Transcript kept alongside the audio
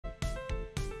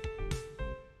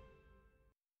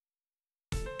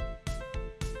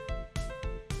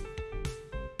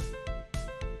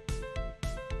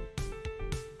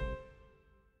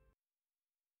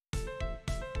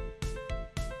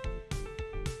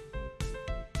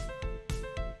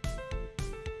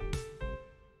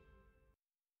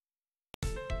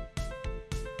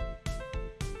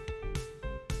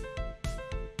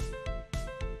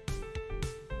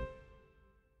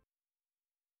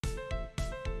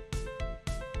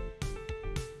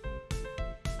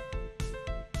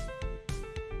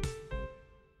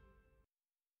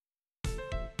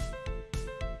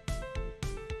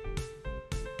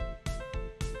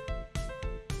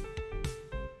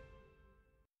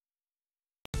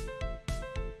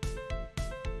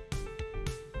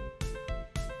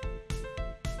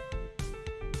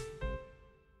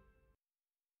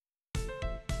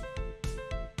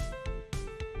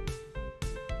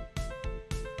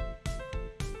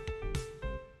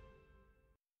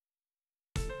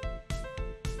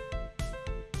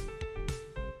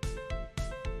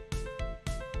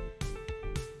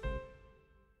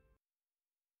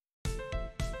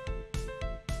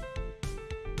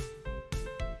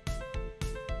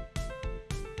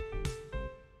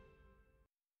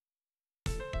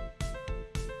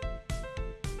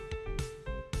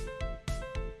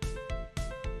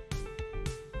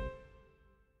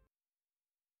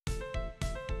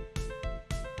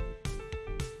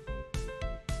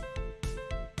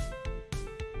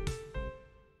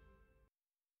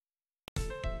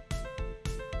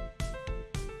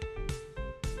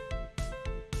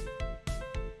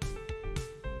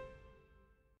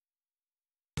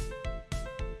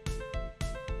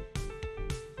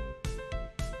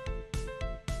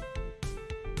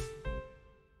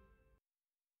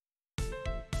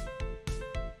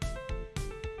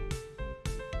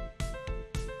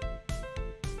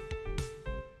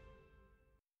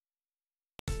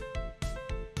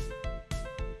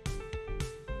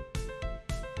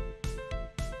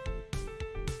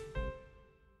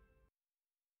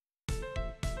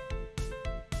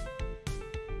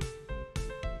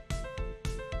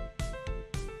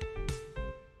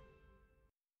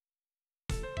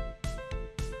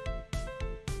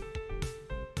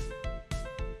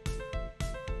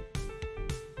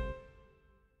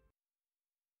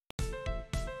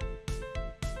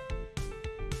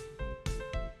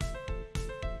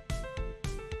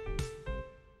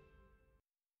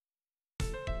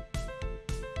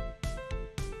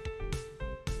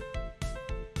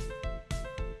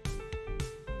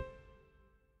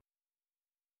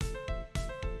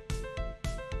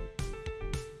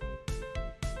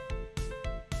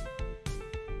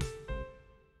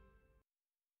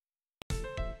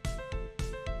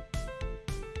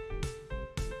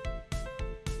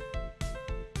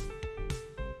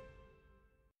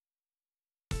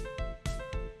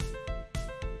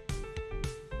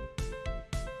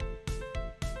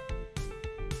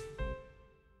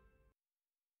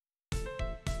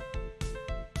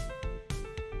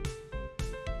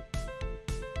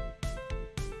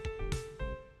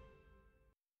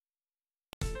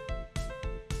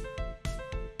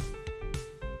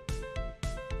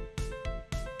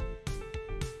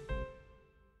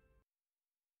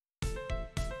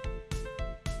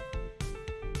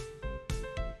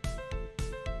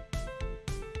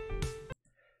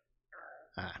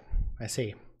I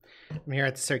see. I'm here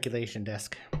at the circulation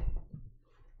desk.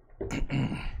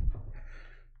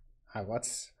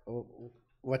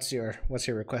 What's your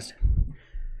request?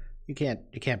 You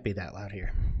can't be that loud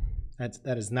here.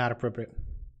 That is not appropriate.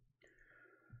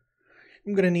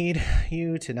 I'm gonna need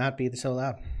you to not be so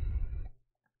loud.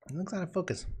 It looks out of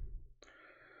focus.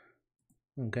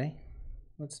 Okay,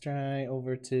 let's try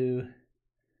over to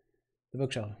the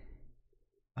bookshelf.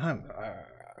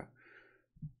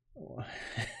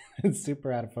 It's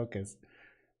super out of focus.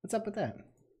 What's up with that?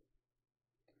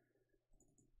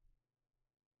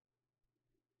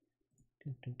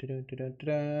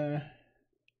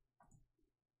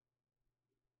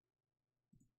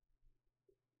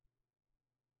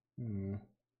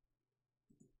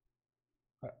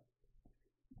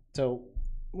 So,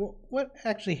 what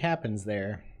actually happens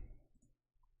there?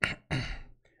 Did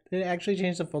it actually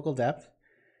change the focal depth?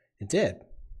 It did.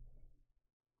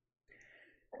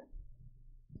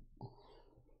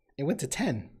 It went to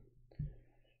 10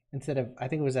 instead of, I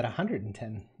think it was at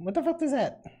 110. What the fuck does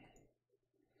that?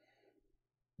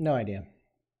 No idea.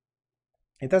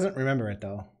 It doesn't remember it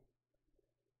though.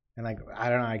 And like, I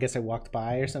don't know, I guess I walked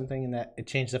by or something and that it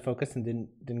changed the focus and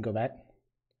didn't go back.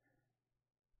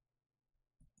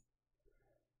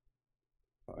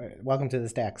 Welcome to the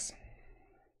stacks.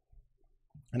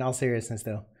 In all seriousness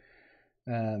though,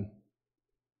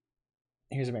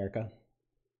 here's America.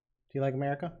 Do you like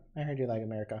America? I heard you like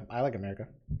America. I like America.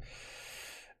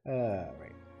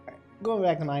 Right. Going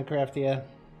back to Minecraft, yeah.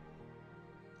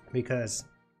 Because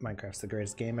Minecraft's the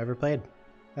greatest game ever played.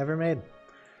 Ever made.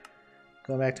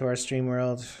 Going back to our stream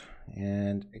world.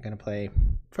 And we're going to play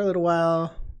for a little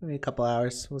while. Maybe a couple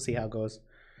hours. We'll see how it goes.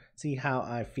 See how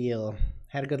I feel.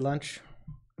 Had a good lunch.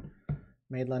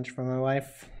 Made lunch for my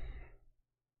wife.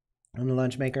 I'm the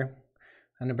lunch maker.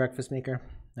 I'm the breakfast maker.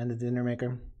 I'm the dinner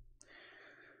maker.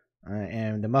 I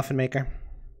am the muffin maker.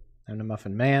 I'm the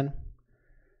muffin man.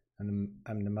 I'm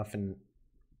the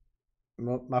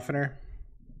muffiner.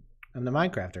 I'm the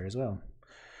Minecrafter as well.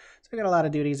 So I got a lot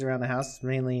of duties around the house,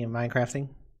 mainly in Minecrafting.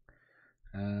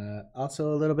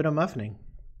 Also a little bit of muffining.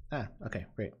 Okay,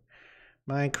 great.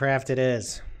 Minecraft it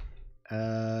is.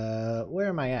 Where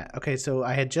am I at? Okay, so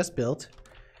I had just built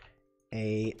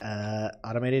a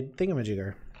automated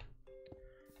thingamajigger.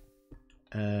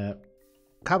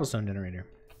 Cobblestone generator.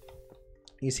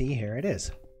 You see, here it is.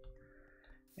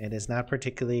 It is not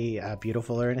particularly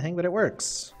beautiful or anything, but it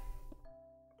works.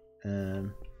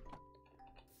 And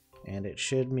it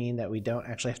should mean that we don't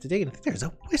actually have to dig anything. There's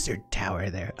a wizard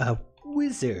tower there. A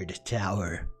wizard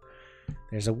tower.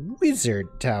 There's a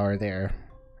wizard tower there.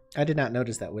 I did not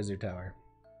notice that wizard tower.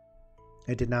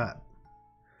 I did not.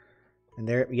 And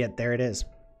there it is.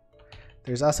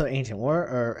 There's also ancient war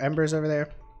or embers over there.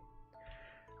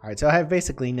 Alright, so I have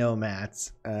basically no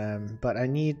mats, but I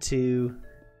need to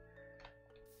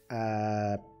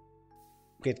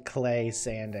get clay,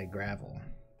 sand, and gravel.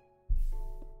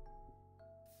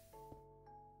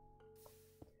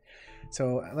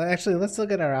 So actually, let's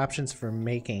look at our options for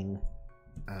making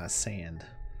sand.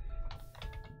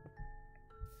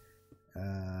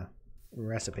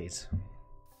 Recipes.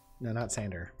 No, not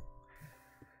sander.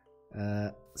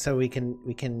 So we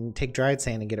can take dried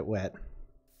sand and get it wet.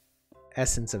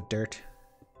 Essence of dirt.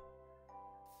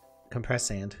 Compressed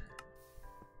sand.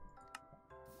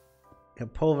 Can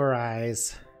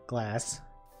pulverize glass.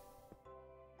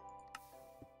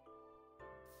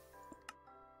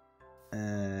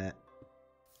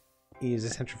 Use a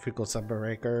centrifugal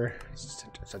subbreaker.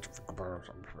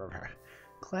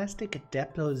 Clastic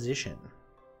deposition.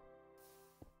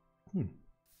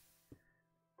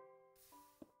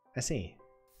 I see.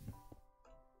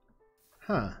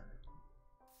 Huh.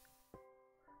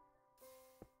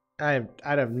 I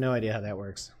have no idea how that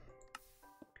works.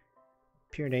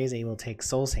 Pure Daisy will take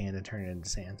soul sand and turn it into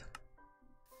sand.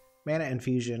 Mana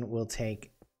Infusion will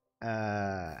take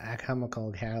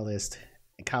alchemical catalyst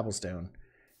and cobblestone,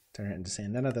 turn it into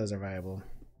sand. None of those are viable.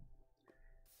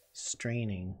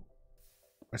 Straining.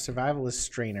 A survivalist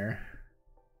strainer.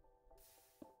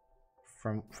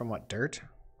 From what, dirt?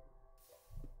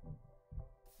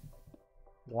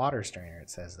 Water strainer, it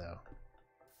says though.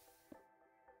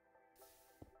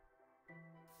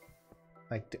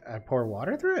 Like, I pour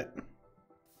water through it?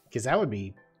 Because that would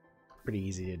be pretty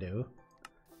easy to do.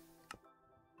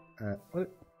 What?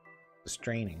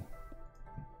 Straining.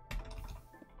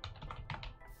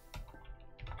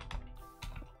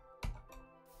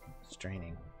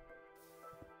 Straining.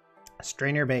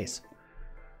 Strainer base.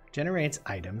 Generates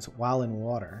items while in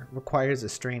water. Requires a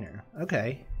strainer.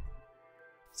 Okay.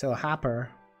 So a hopper,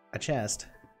 a chest,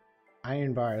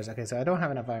 iron bars. Okay, so I don't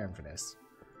have enough iron for this.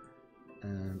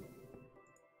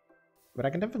 But I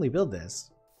can definitely build this.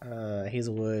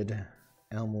 Hazelwood,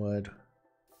 elmwood,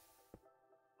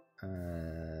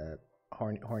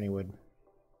 horny wood.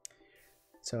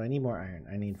 So I need more iron.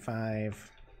 I need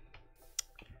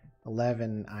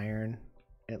 11 iron,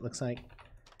 it looks like.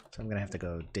 So I'm gonna have to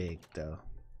go dig though.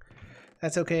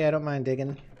 That's okay, I don't mind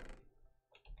digging.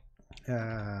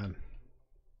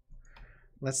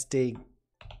 Let's dig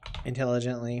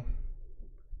intelligently.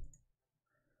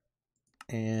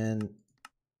 And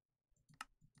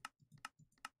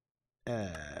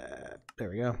there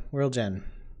we go. World gen.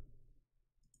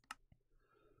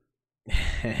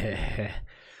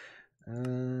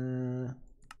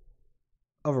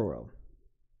 Overworld.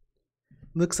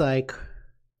 Looks like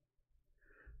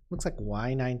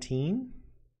Y19.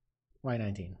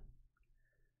 Y19.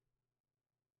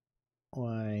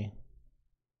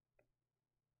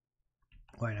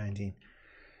 Y19.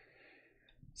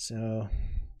 So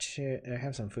I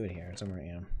have some food here somewhere.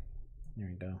 Yeah. There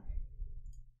we go.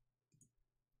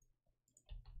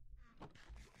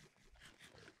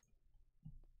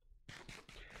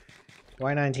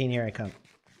 Y19, here I come.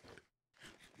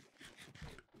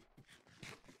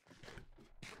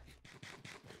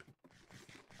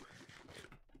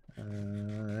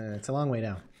 It's a long way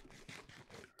down.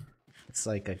 It's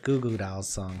like a Goo Goo Dolls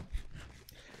song.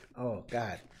 Oh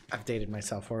god, I've dated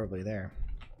myself horribly there.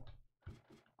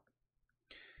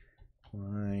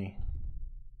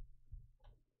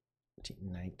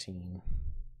 Y19.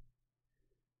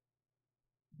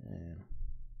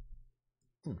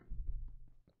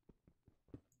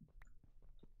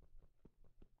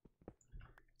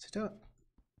 So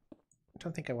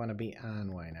don't think I want to be on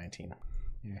Y19.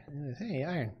 Yeah. Hey,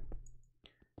 iron.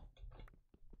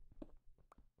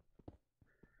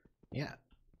 Yeah.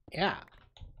 Yeah.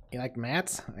 You like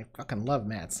mats? I fucking love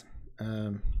mats.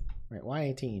 Right,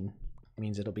 Y18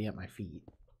 means it'll be at my feet.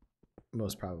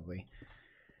 Most probably.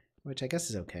 Which I guess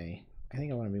is okay. I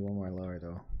think I want to be one more lower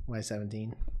though.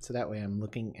 Y17. So that way I'm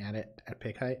looking at it at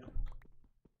pick height.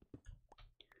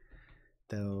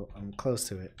 Though I'm close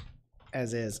to it.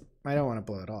 As is. I don't want to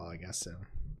blow it all, I guess so.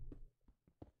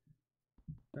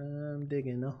 I'm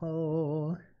digging a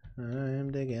hole.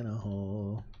 I'm digging a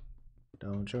hole.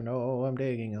 Don't you know I'm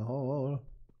digging a hole?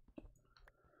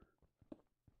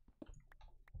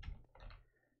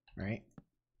 Right?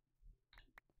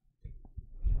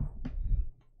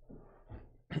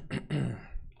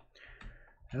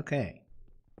 Okay.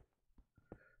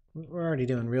 We're already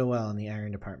doing real well in the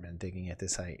iron department digging at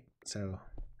this height. So,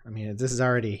 I mean, this is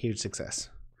already a huge success.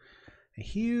 A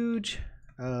huge...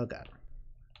 Oh, God.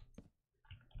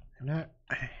 I'm not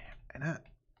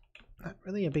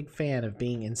really a big fan of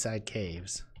being inside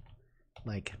caves.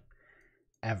 Like,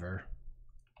 ever.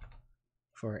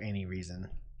 For any reason.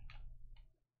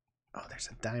 Oh, there's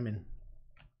a diamond.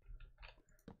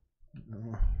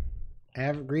 No.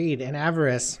 Greed and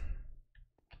avarice.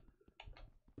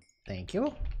 Thank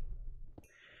you.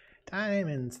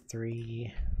 Diamonds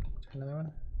 3. Another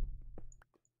one.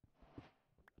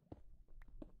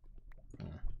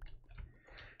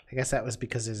 I guess that was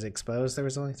because it was exposed. There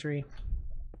was only 3.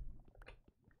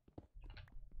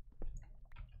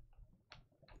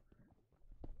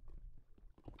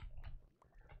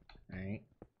 All right.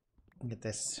 Get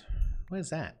this. What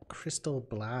is that? Crystal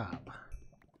blob.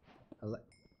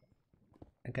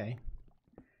 Okay.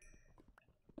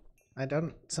 I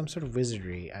don't. Some sort of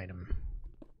wizardry item.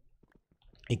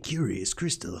 A curious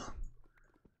crystal.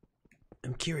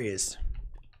 I'm curious.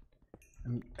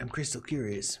 I'm crystal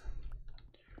curious.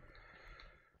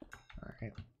 All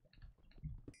right.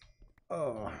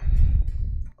 Oh.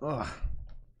 Oh.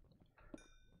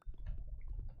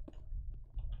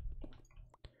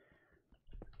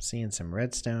 Seeing some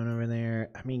redstone over there.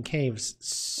 I mean, caves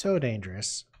so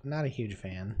dangerous. Not a huge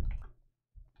fan.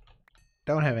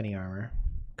 Don't have any armor.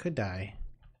 Could die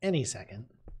any second.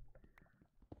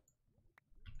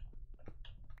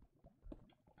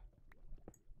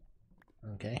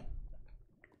 Okay.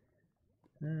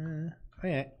 Oh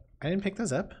yeah, I didn't pick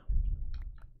those up.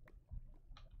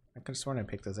 I could have sworn I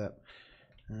picked those up.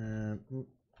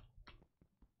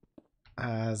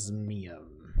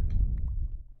 Osmium.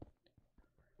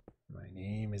 My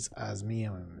name is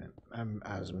Osmium. I'm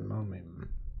Osmium.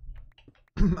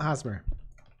 Osmer.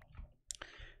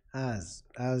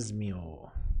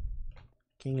 Osmio.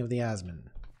 King of the Osman.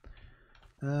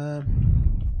 I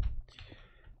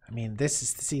mean, this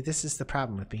is the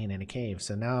problem with being in a cave.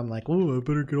 So now I'm like, oh, I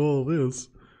better get all of this.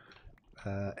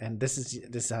 And this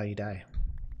is how you die.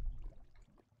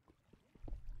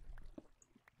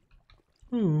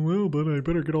 Oh, well, but I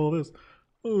better get all this.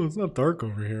 Oh, it's not dark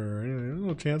over here. There's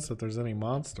no chance that there's any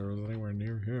monsters anywhere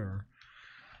near here.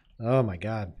 Oh my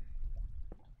god.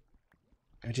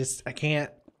 I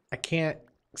can't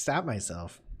stop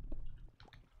myself.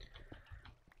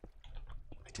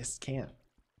 I just can't.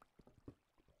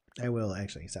 I will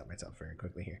actually stop myself very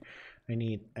quickly here. I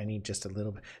need just a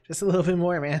little bit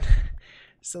more, man.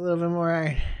 Just a little bit more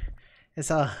iron.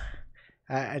 It's all.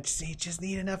 I just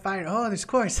need enough iron. Oh, there's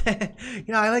quartz. You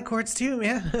know, I like quartz too,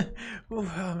 man.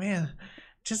 Oh man,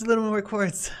 just a little more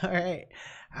quartz. All right.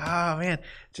 Oh man,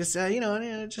 just you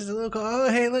know, just a little. Oh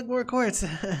hey, look, more quartz.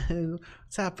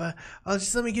 What's up? Oh,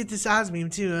 just let me get this osmium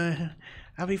too.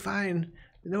 I'll be fine.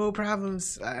 No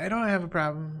problems. I don't have a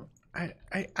problem. I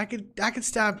could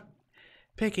stop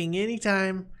picking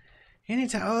anytime.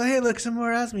 Oh hey, look, some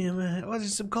more osmium. Oh,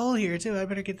 there's some coal here too. I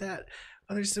better get that.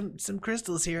 Oh, there's some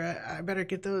crystals here. I better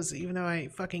get those, even though I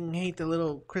fucking hate the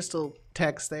little crystal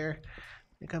text there.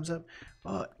 It comes up.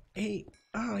 Oh, hey.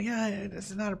 Oh, yeah, this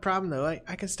is not a problem, though.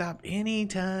 I can stop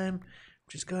anytime. I'm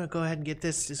just gonna go ahead and get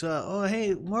this as well. Oh,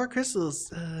 hey, more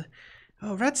crystals.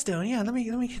 Oh, redstone. Yeah, let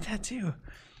me get that too.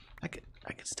 I could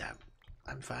stop.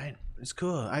 I'm fine. It's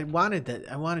cool. I wanted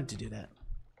that. I wanted to do that.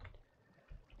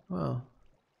 Whoa.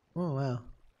 Oh, wow.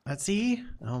 Let's see.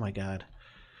 Oh, my God.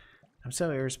 I'm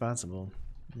so irresponsible.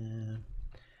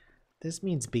 This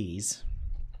means bees.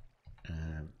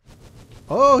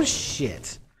 Oh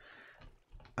shit!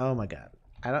 Oh my god!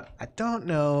 I don't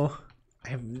know. I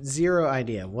have zero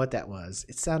idea what that was.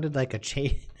 It sounded like a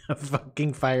chain of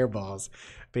fucking fireballs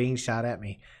being shot at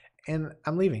me, and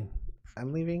I'm leaving.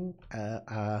 I'm leaving.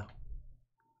 I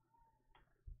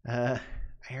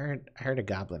heard a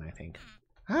goblin. I think.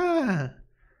 Ah.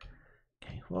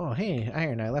 Okay. Whoa. Hey,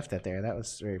 iron. I left that there. That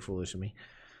was very foolish of me.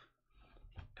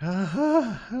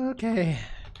 Okay.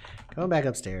 Going back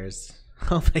upstairs.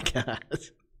 Oh my god.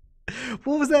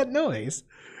 What was that noise?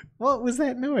 What was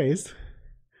that noise?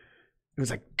 It was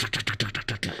like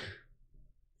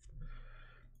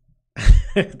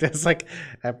that's like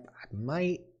I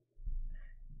might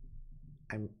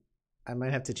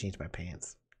have to change my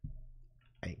pants.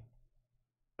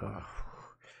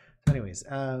 Anyways,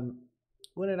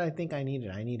 what did I think I needed?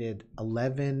 I needed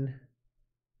 11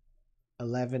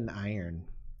 iron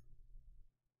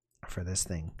for this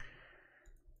thing.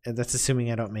 And that's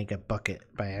assuming I don't make a bucket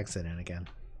by accident again.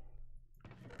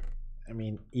 I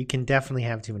mean, you can definitely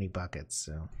have too many buckets,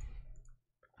 so.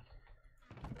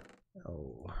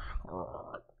 Oh.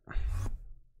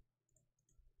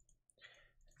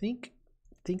 Think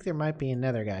there might be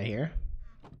another guy here.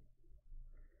 I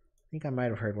think I might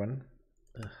have heard one.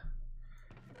 Ugh.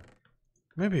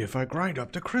 Maybe if I grind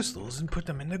up the crystals and put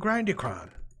them in the grindicron.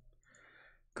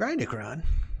 Grindicron?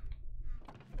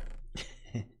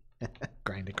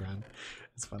 Grindicron.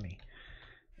 It's funny.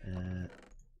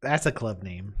 That's a club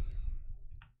name.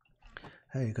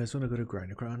 Hey, you guys want to go to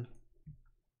Grindicron?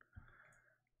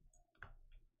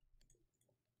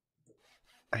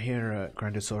 I hear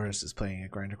Grindosaurus is playing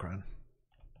at Grindicron.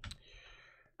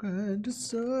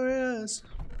 Grindosaurus,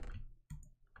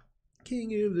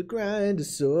 king of the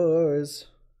Grindosaurs.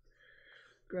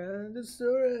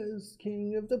 Grindosaurus,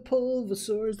 king of the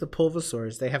Pulvosaurs. The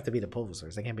Pulvosaurs, they have to be the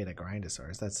Pulvosaurs. They can't be the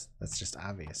Grindosaurs. That's just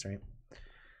obvious, right?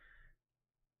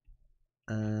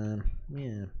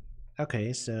 Yeah.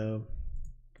 Okay, so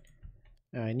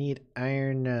I need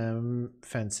iron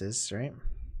fences, right?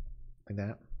 Like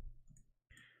that.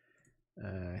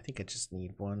 I think I just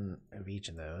need one of each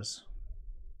of those.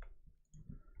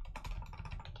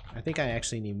 I think I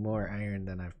actually need more iron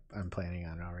than I'm planning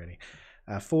on already.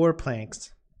 4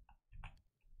 planks.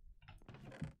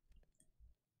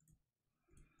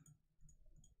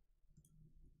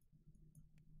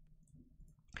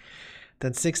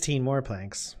 Then 16 more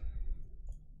planks.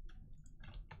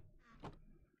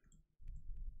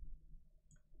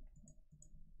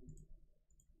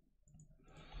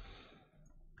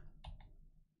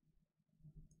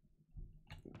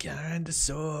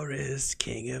 Grindosaurus,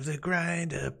 king of the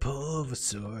grinder,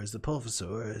 Pulvosaurs, the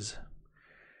Pulvosaurs.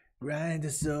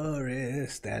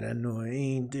 Grindosaurus, that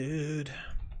annoying dude.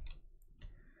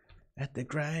 At the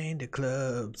grinder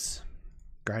clubs.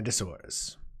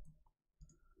 Grindosaurus.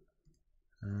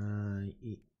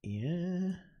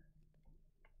 Yeah.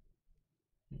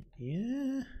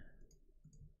 Yeah.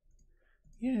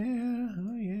 Yeah.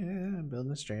 Oh yeah. I'm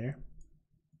building a strainer.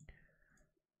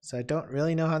 So I don't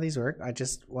really know how these work. I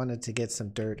just wanted to get some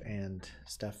dirt and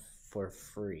stuff for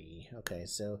free. Okay,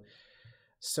 so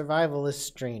survivalist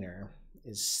strainer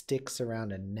is sticks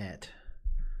around a net.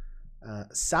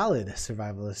 Solid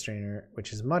survivalist strainer,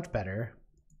 which is much better,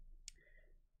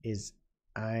 is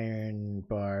iron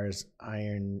bars,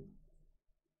 iron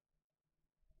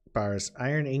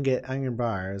ingot, iron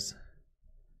bars.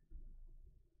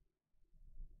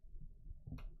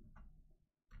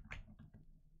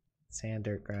 Sand,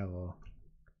 dirt, gravel.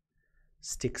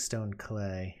 Stick, stone,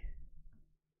 clay.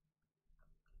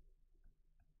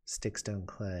 Stick, stone,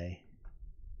 clay.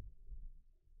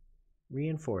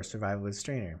 Reinforced survival with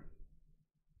strainer.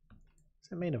 Is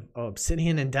that made of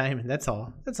obsidian and diamond? That's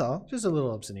all. That's all. Just a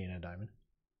little obsidian and diamond.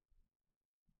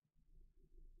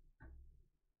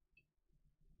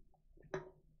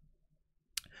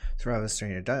 Survival with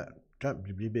strainer.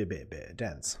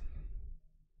 Dense.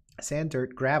 Sand,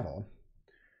 dirt, gravel.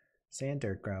 Sand,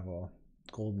 dirt, gravel.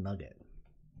 Gold nugget.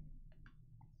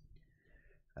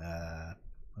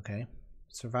 Okay.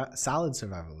 Solid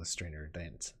survivalist strainer.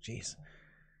 Dense. Jeez.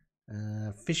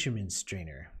 Fisherman's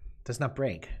strainer. Does not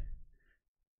break.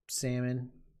 Salmon.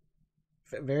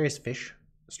 Various fish.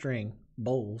 String.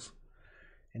 Bowls.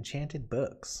 Enchanted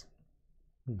books.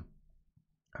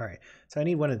 Alright. So I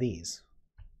need one of these.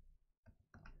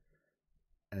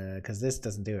 Because this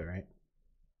doesn't do it, right?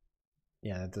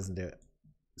 Yeah, that doesn't do it.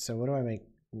 So what do I make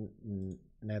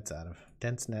nets out of?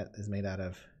 Dense net is made out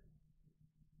of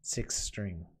 6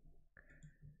 string.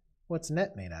 What's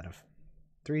net made out of?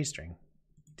 3 string.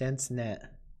 Dense net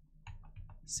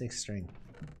 6 string.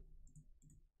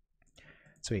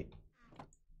 Sweet.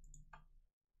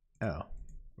 Oh,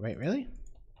 wait, really?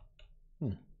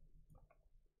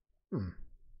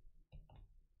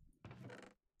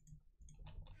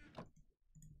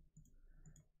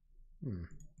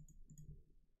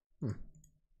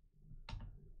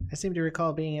 I seem to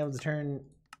recall being able to turn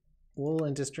wool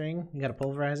into string. You gotta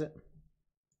pulverize it.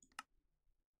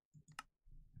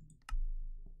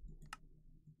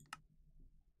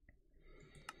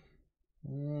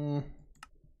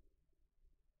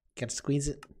 Gotta squeeze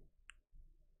it.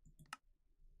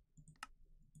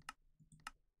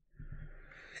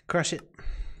 Crush it.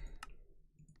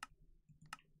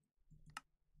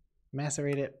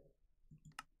 Macerate it.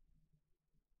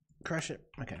 Crush it.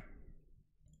 Okay.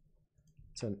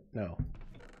 So, no.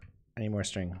 I need more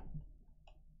string.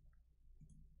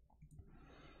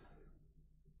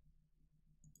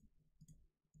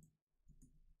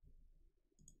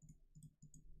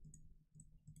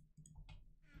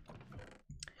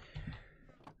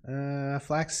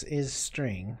 Flax is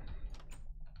string.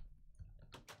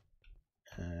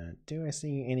 Do I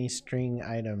see any string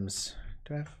items?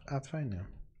 Do I have? I'll find them.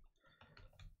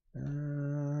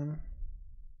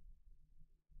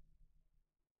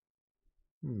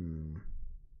 I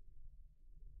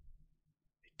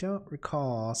don't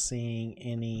recall seeing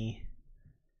any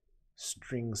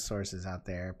string sources out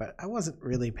there, but I wasn't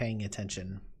really paying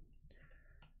attention.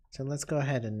 So let's go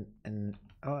ahead and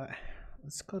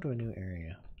let's go to a new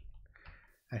area.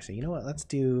 Actually, you know what? Let's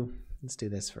do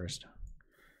this first.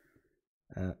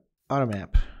 Auto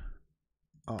map.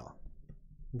 Oh,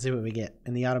 let's see what we get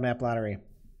in the auto map lottery.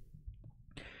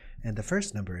 And the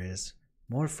first number is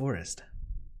more forest.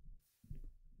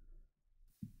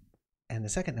 And the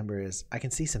second number is I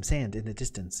can see some sand in the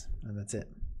distance, and that's it.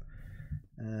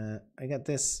 I got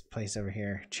this place over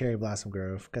here, Cherry Blossom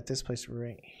Grove. Got this place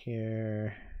right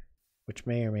here, which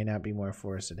may or may not be more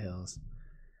forested hills.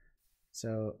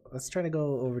 So let's try to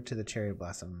go over to the Cherry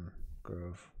Blossom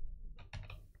Grove.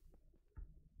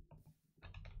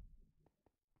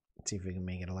 Let's see if we can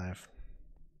make it alive.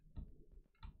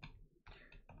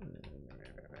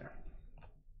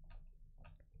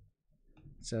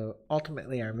 So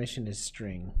ultimately our mission is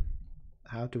string.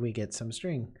 How do we get some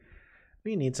string?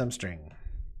 We need some string.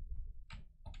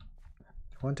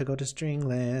 I want to go to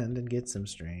Stringland and get some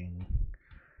string.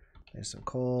 There's some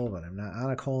coal, but I'm not on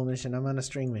a coal mission. I'm on a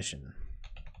string mission.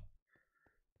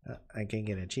 I can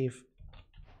get a chief.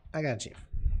 I got a chief.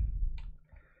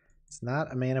 It's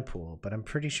not a mana pool, but I'm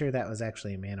pretty sure that was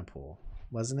actually a mana pool,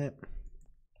 wasn't it?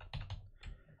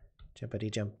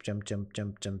 Jumpity jump, jump, jump,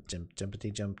 jump, jump, jump,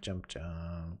 jumpity jump, jump,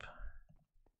 jump.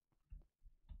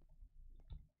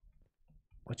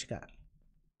 What you got?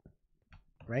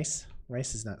 Rice?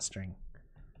 Rice is not string.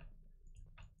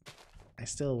 I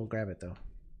still will grab it though.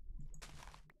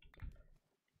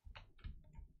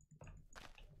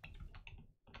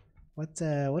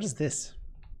 What is this?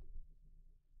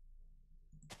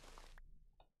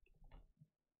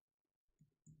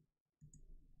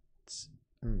 It's,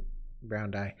 brown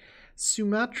dye.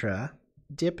 Sumatra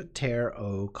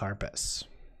Dipterocarpus.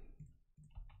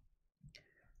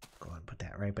 Go ahead and put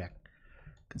that right back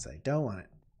because I don't want it.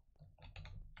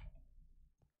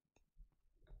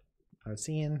 I was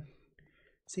seeing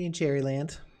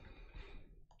Cherryland.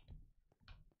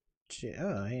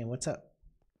 Oh, hey, what's up?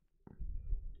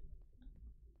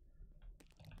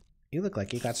 You look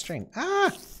like you got string.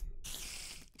 Ah!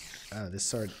 Oh, this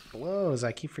sword glows.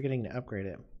 I keep forgetting to upgrade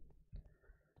it.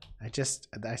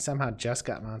 I somehow just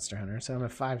got Monster Hunter, so I'm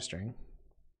at 5 string.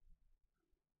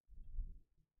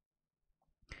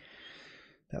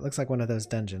 That looks like one of those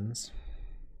dungeons.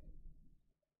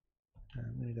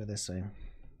 I'm gonna go this way.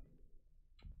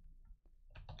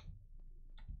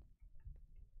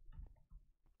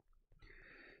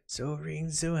 Soaring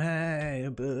so high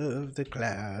above the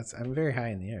clouds. I'm very high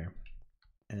in the air.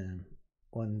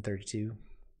 132.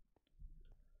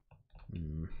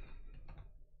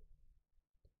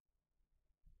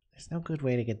 There's no good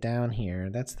way to get down here.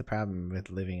 That's the problem with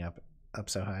living up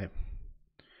so high.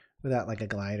 Without like a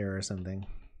glider or something.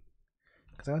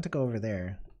 Because I want to go over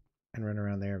there and run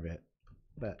around there a bit.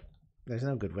 But there's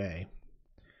no good way.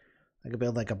 I could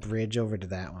build like a bridge over to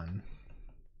that one.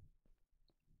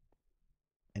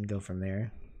 And go from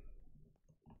there.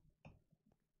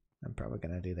 I'm probably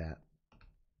going to do that.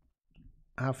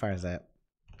 How far is that?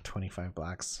 25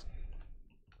 blocks.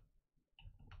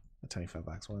 25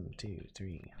 blocks. 1, 2,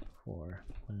 3, 4,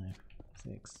 5,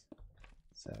 6,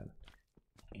 7,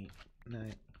 8,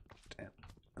 9, 10,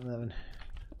 11.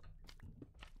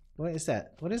 What is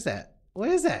that? What is that? What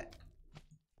is that?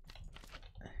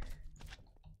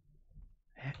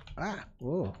 Ah,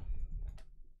 whoa.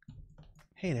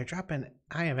 Hey, they're dropping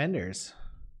Eye of Enders.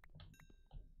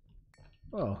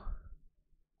 Whoa.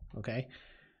 Okay.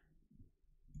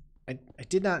 I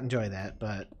did not enjoy that,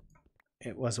 but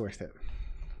it was worth it.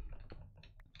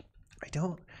 I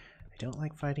don't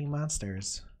like fighting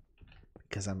monsters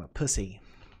because I'm a pussy.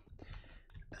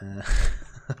 And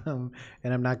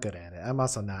I'm not good at it. I'm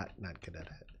also not good at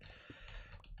it.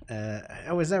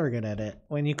 I was never good at it.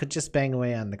 When you could just bang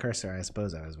away on the cursor, I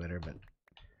suppose I was better, but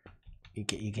you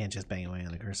can't just bang away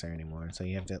on the cursor anymore. So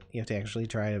you have to actually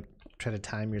try to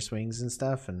time your swings and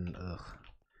stuff, and ugh.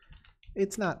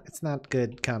 It's not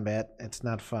good combat. It's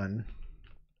not fun.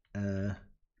 And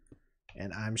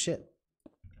I'm shit.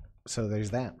 So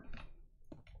there's that.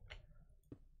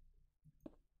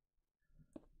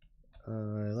 I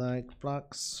like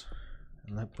blocks.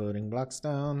 I like putting blocks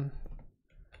down.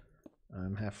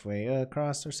 I'm halfway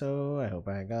across or so. I hope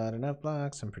I got enough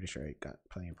blocks. I'm pretty sure I got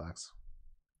plenty of blocks.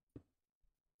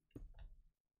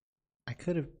 I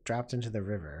could have dropped into the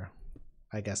river,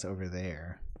 I guess over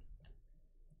there,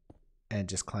 and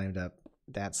just climbed up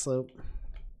that slope.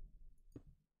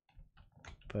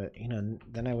 But, you know,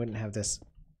 then I wouldn't have this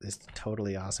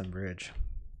totally awesome bridge.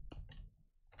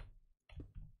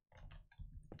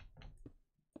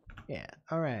 Yeah,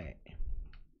 all right.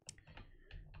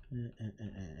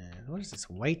 What is this?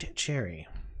 White cherry.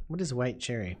 What is white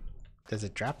cherry? Does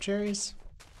it drop cherries?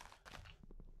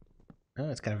 Oh,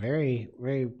 it's got a very,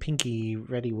 very pinky,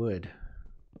 reddy wood.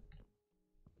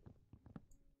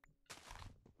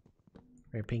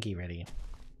 Very pinky reddy.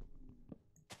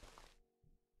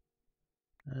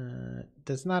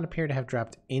 Does not appear to have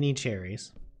dropped any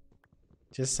cherries.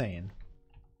 Just saying.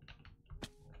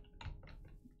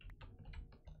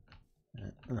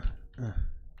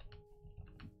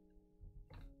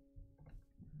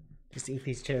 Just eat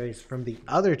these cherries from the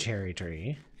other cherry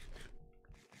tree.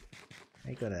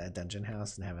 I go to a dungeon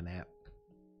house and have a nap.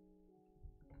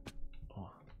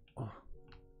 Oh. Where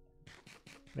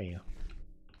are you?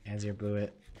 Azure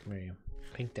Bluet. Where are you?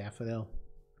 Pink Daffodil.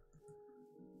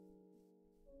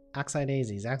 Oxeye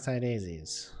Daisies. Oxeye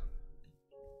Daisies.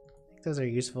 I think those are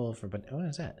useful for... But what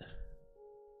is that?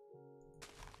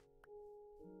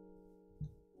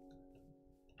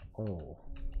 Oh.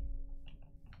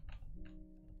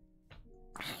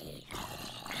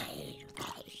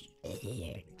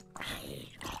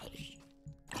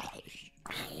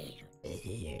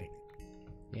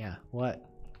 Yeah, what?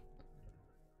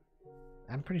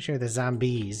 I'm pretty sure the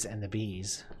zombies and the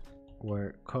bees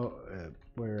were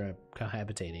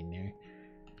cohabitating there.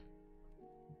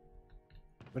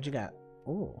 What you got?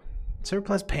 Oh,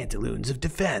 surplus pantaloons of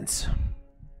defense.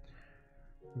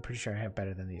 I'm pretty sure I have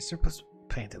better than these. Surplus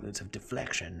pantaloons of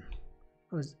deflection.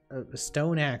 Oh, a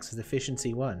stone axe with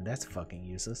efficiency 1. That's fucking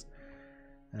useless.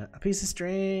 A piece of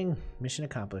string. Mission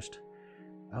accomplished.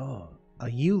 Oh, a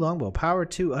yew longbow. Power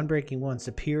 2, unbreaking 1.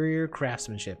 Superior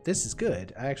craftsmanship. This is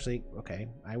good. Okay,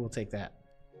 I will take that.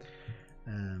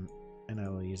 And I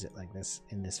will use it like this,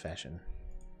 in this fashion.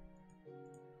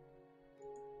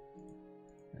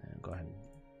 Go ahead and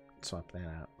swap that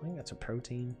out. I think that's a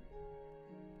protein.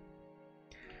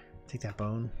 Take that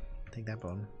bone. Take that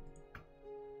bone.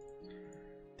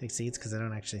 Take seeds, because I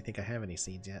don't actually think I have any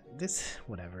seeds yet.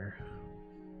 Whatever.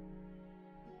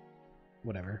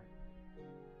 Whatever.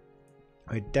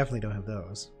 I definitely don't have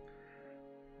those.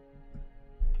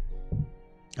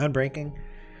 Unbreaking.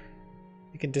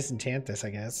 You can disenchant this,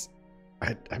 I guess.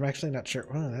 I'm actually not sure.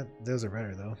 Well, those are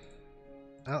better, though.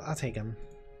 I'll take them.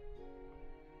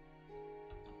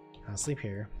 I'll sleep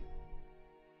here.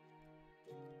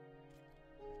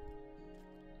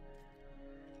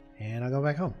 And I'll go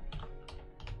back home.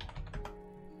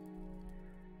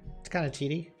 It's kind of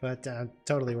cheaty, but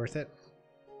totally worth it.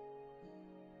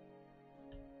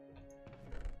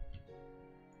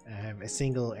 I have a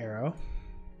single arrow.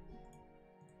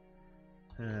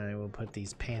 I will put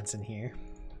these pants in here.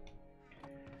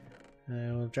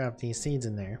 I will drop these seeds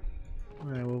in there.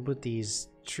 I will put these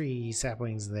tree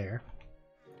saplings there.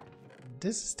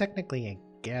 This is technically a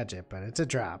gadget, but it's a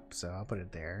drop, so I'll put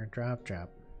it there. Drop, drop,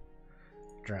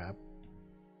 drop.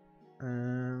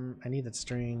 I need that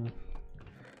string.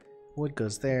 Wood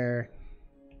goes there.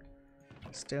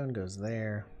 Stone goes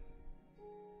there.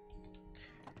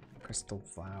 Crystal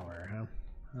flower,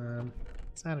 huh?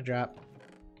 It's not a drop.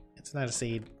 It's not a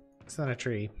seed. It's not a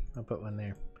tree. I'll put one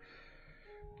there.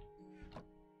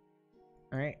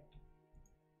 Alright.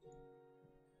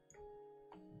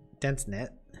 Dense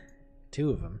net. 2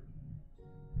 of them.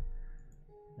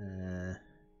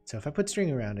 So if I put string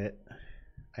around it,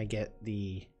 I get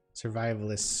the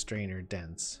survivalist strainer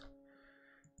dense.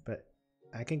 But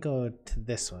I can go to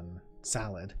this one,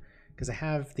 solid, because I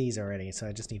have these already, so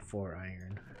I just need 4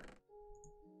 iron.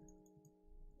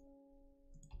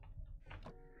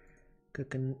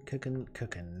 Cookin', cookin',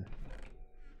 cookin'.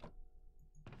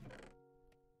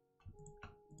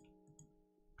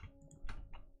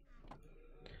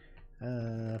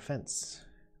 Fence.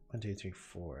 1, 2, 3,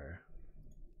 4.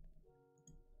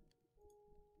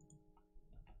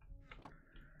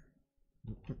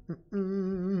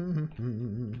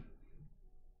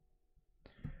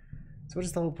 So what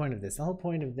is the whole point of this? The whole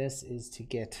point of this is to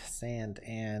get sand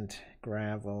and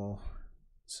gravel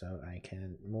so I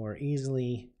can more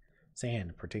easily,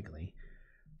 sand particularly,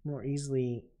 more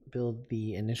easily build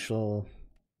the initial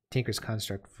Tinker's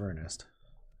Construct furnace.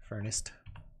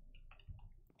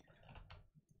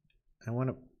 I want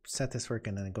to set this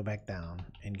working and then go back down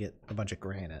and get a bunch of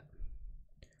granite.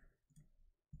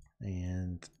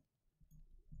 And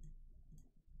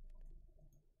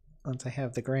once I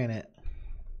have the granite,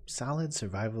 solid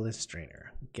survivalist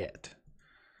strainer, get.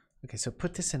 Okay, so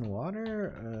put this in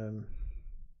water.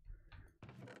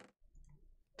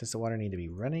 Does the water need to be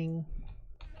running?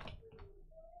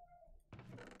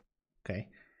 Okay.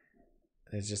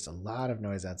 There's just a lot of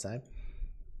noise outside.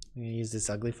 I'm gonna use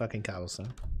this ugly fucking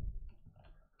cobblestone.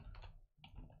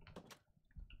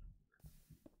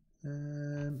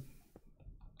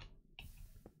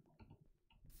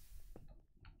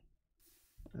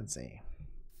 Let's see.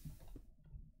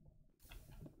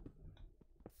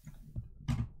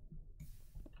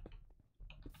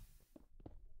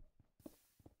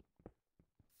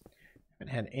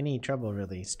 Haven't had any trouble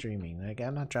really streaming. Like,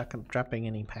 I'm not dropping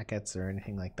any packets or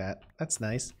anything like that. That's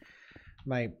nice.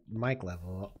 My mic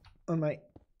level on my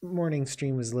morning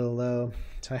stream was a little low,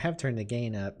 so I have turned the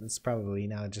gain up. It's probably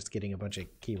now just getting a bunch of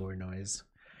keyboard noise.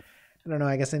 I don't know,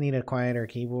 I guess I need a quieter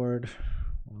keyboard.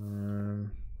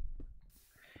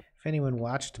 If anyone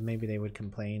watched, maybe they would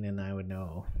complain and I would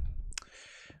know.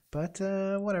 But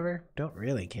whatever, don't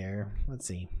really care. Let's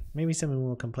see. Maybe someone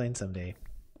will complain someday.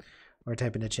 Or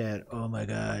type in the chat, oh my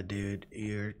god, dude,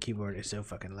 your keyboard is so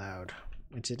fucking loud.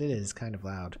 Which it is kind of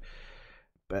loud.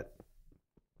 But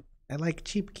I like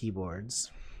cheap keyboards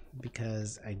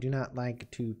because I do not like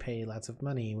to pay lots of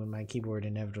money when my keyboard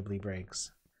inevitably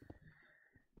breaks.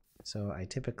 So I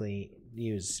typically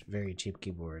use very cheap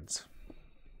keyboards.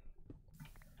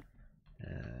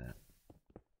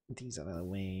 These out of the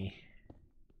way.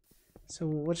 So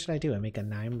what should I do? I make a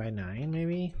 9x9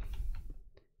 maybe?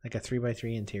 Like a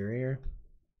 3x3 interior?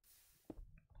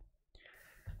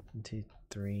 1, 2,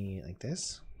 3, like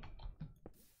this?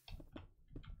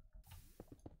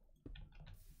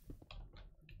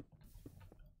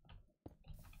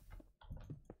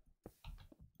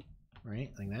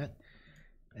 Right, like that.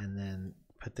 And then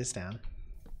put this down.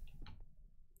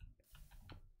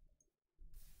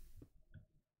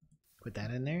 Put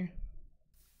that in there.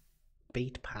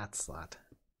 Bait pot slot.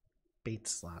 Bait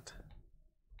slot.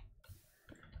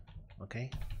 Okay,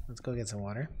 let's go get some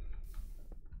water.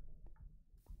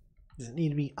 Does it need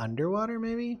to be underwater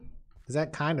maybe? Because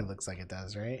that kind of looks like it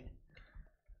does, right?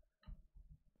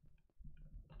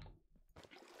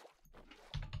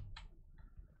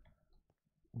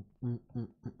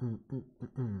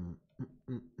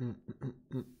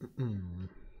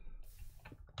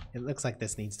 It looks like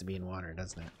this needs to be in water,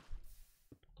 doesn't it?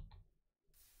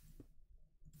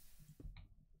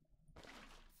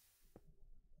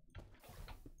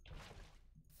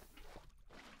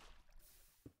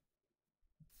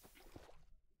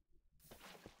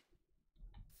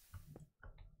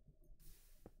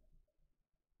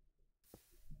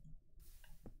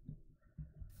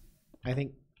 I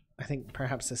think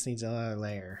perhaps this needs another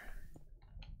layer.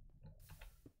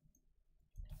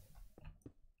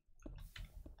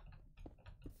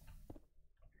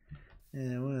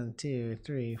 And 1, 2,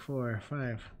 3, 4,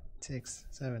 5, 6,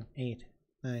 7, 8,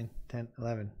 9, 10,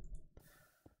 11.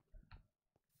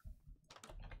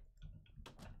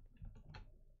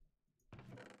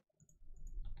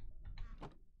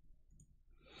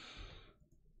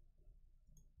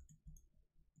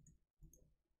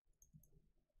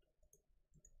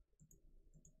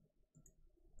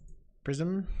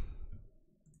 Prism.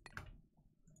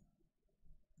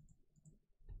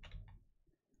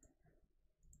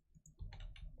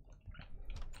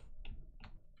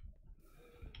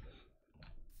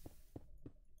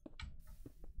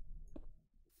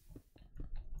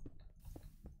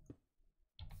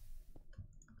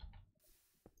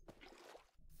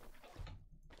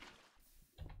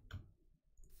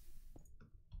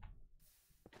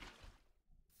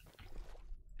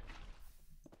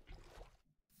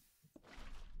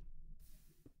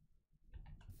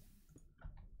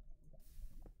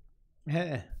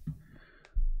 Heh.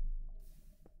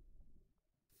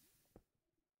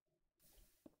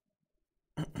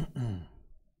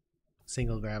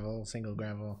 Single gravel, single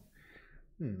gravel.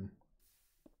 Now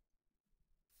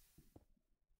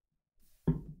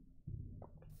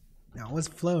it was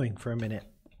flowing for a minute.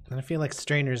 And I feel like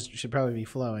strainers should probably be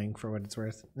flowing for what it's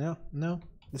worth. No, no.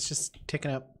 It's just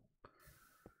ticking up.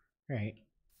 Right.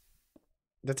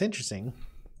 That's interesting.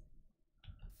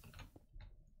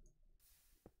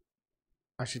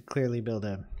 I should clearly build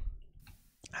a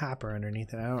hopper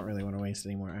underneath it. I don't really want to waste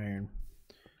any more iron.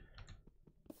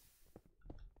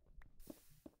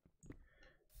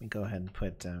 Let me go ahead and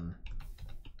put do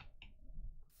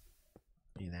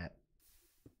that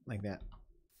like that,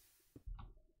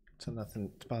 so nothing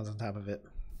spawns on top of it.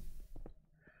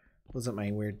 Wasn't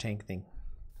my weird tank thing.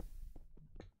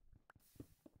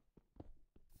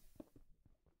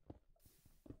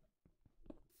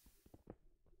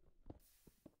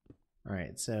 All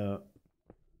right, so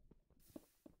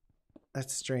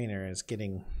that strainer is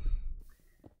getting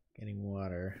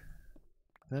water.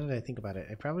 Now that I think about it,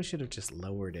 I probably should have just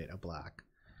lowered it a block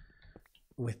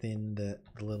within the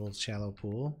little shallow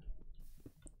pool.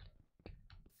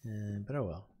 But oh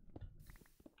well.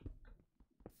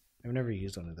 I've never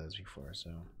used one of those before,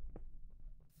 so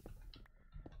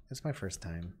it's my first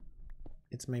time.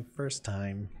 It's my first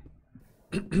time.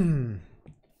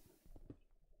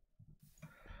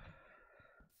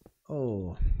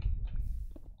 Oh,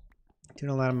 doing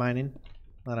a lot of mining,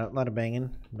 a lot of banging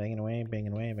away.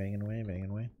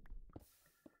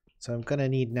 So I'm gonna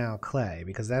need now clay,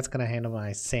 because that's gonna handle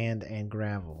my sand and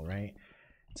gravel, right?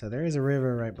 So there is a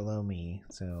river right below me.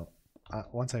 So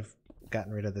once I've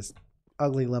gotten rid of this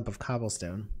ugly lump of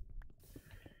cobblestone,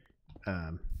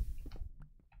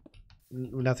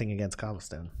 nothing against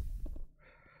cobblestone,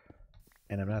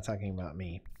 and I'm not talking about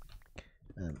me.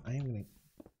 I am gonna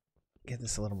get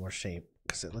this a little more shape,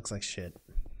 because it looks like shit,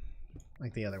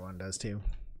 like the other one does too.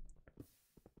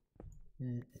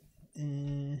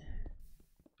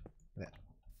 That.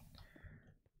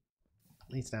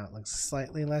 At least now it looks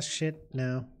slightly less shit.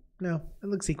 No, it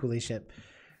looks equally shit.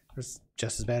 It's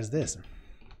just as bad as this.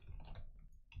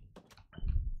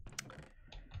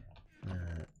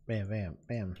 Bam, bam,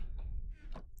 bam.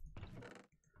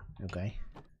 Okay.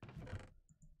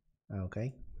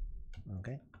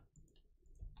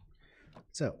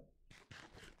 So,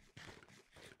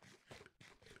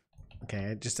 okay,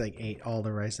 I just like ate all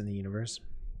the rice in the universe.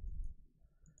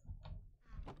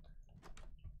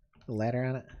 Put a ladder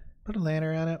on it. Put a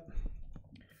ladder on it.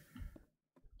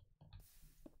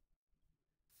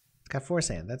 It's got 4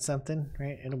 sand. That's something,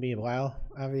 right? It'll be a while,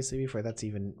 obviously, before that's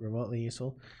even remotely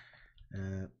useful.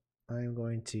 I'm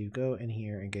going to go in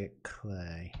here and get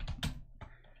clay.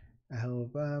 I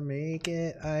hope I make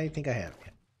it. I think I have.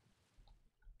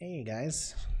 Hey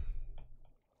guys,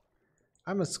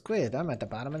 I'm a squid. I'm at the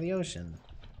bottom of the ocean.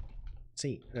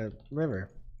 See,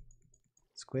 river.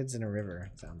 Squids in a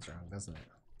river. Sounds wrong, doesn't it?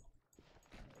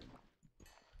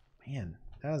 Man,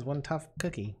 that was one tough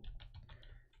cookie.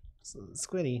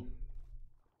 Squiddy.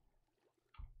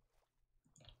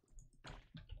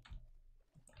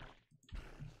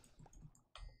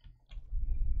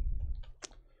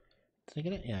 Did I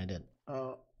get it? Yeah, I did.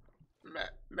 Oh.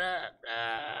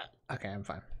 Okay, I'm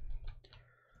fine.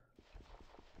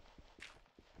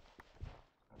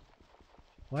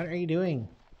 What are you doing?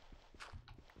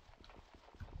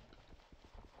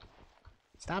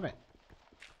 Stop it.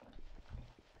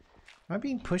 Am I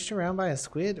being pushed around by a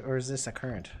squid, or is this a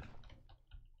current?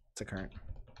 It's a current.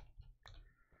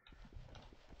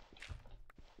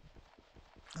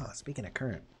 Oh, speaking of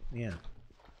current, yeah.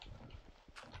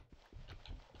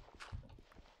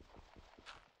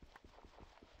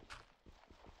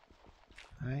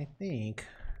 I think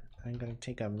I'm gonna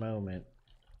take a moment.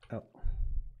 Oh.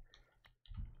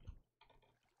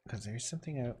 Because there's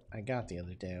something I got the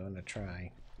other day I want to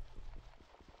try.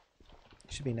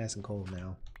 It should be nice and cold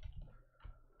now.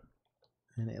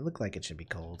 And it looked like it should be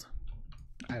cold.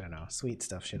 I don't know. Sweet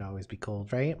stuff should always be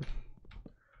cold, right?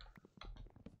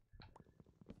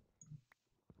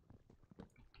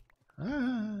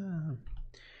 Ah.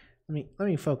 Let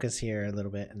me focus here a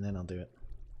little bit and then I'll do it.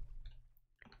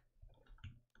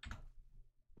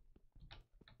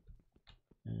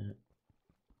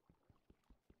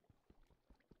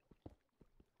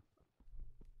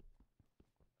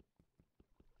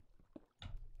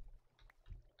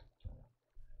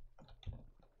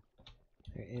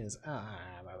 There is blah,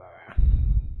 blah, blah.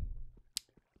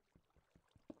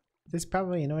 This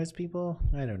probably annoys people.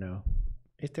 I don't know.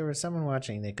 If there was someone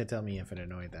watching, they could tell me if it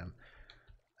annoyed them.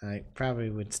 I probably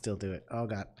would still do it. Oh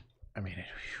god, I made it.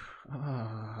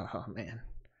 Oh man,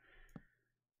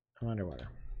 I'm underwater.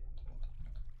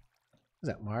 Is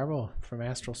that marble from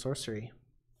Astral Sorcery?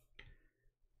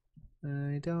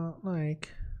 I don't like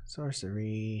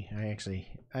sorcery. I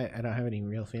don't have any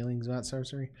real feelings about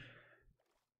sorcery.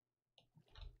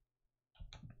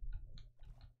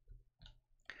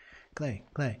 Clay,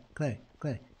 clay, clay,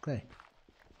 clay, clay.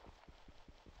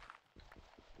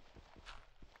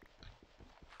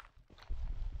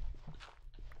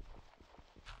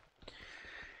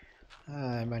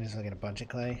 I might as well get a bunch of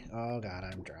clay. Oh god,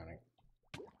 I'm drowning.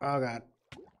 Oh god.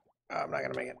 Oh, I'm not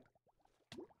gonna make it.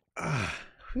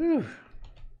 Whew.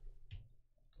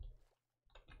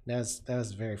 That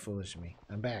was very foolish of me.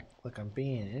 I'm back. Look, I'm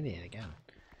being an idiot again.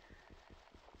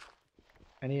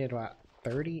 I needed what,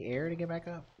 30 air to get back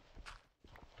up?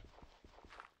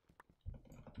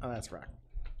 Oh, that's rock.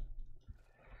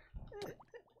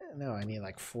 No, I need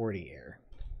like 40 air.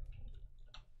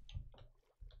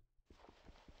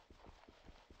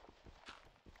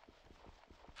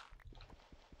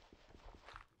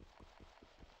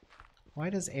 Why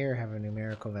does air have a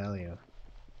numerical value?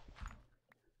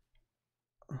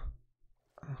 Oh,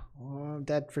 I'm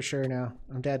dead for sure now.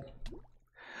 I'm dead.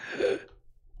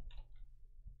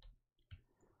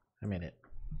 I made it.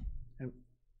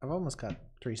 I've almost got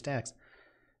 3 stacks.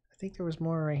 I think there was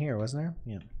more right here, wasn't there?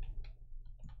 Yeah.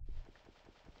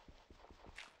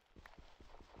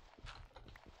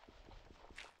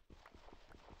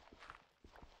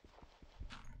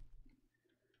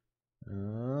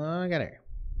 I got her.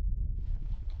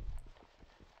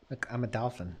 Look, I'm a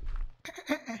dolphin.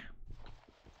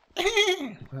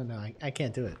 Oh no, I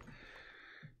can't do it.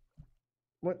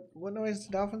 What noise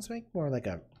do dolphins make? More like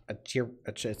a chirp.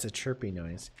 It's a chirpy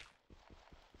noise.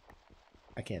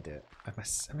 I can't do it. I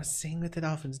must sing with the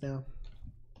dolphins now.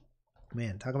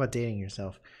 Man, talk about dating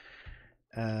yourself.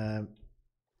 Hudson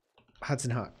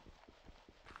Hawk.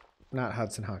 Not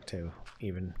Hudson Hawk 2.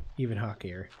 Even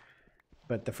hawkier.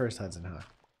 But the first Hudson Hawk.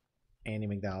 Andie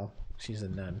MacDowell. She's a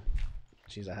nun.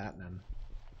 She's a hot nun.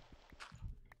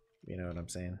 You know what I'm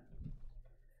saying?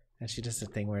 And she does the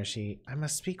thing where I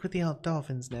must speak with the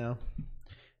dolphins now.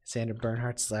 Sandra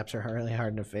Bernhardt slaps her really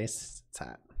hard in the face. It's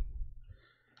hot.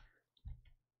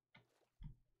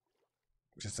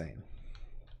 Just saying.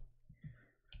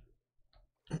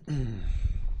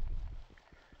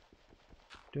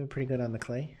 Doing pretty good on the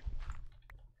clay.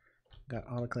 Got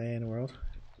all the clay in the world.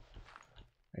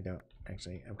 I don't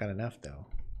actually. I've got enough though.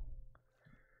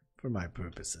 For my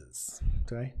purposes.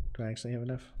 Do I actually have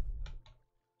enough?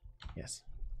 Yes.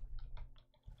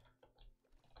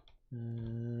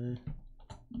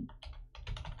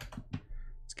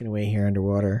 It's gonna wait here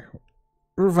underwater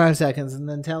for 5 seconds and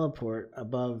then teleport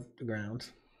above the ground.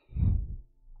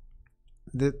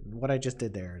 What I just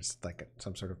did there is like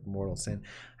some sort of mortal sin.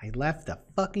 I left the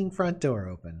fucking front door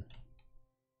open.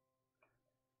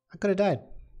 I could have died.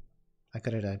 I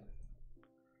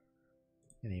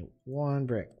need 1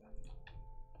 brick.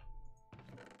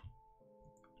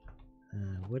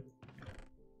 Wood.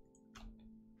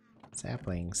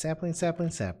 Saplings. Saplings.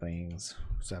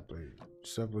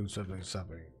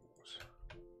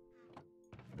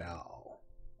 No.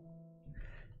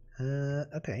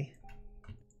 Okay.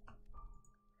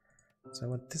 So I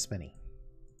want this many.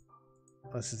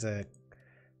 This is a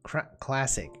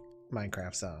classic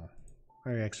Minecraft song.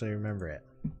 I actually remember it.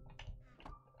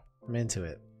 I'm into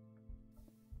it.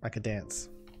 I could dance.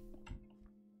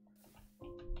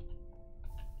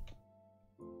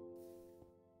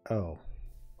 Oh.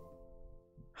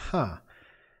 Huh.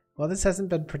 Well, this hasn't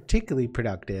been particularly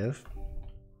productive.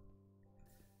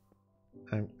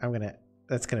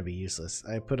 That's gonna be useless.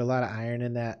 I put a lot of iron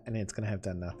in that and it's gonna have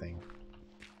done nothing.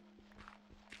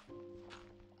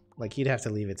 Like, you'd have to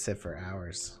leave it sit for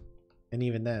hours. And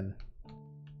even then,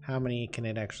 How many can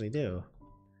it actually do?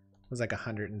 It was like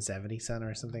 170 sun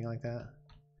or something like that.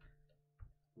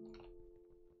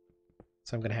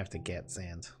 So I'm gonna have to get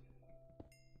sand.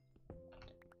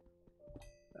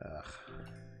 Ugh.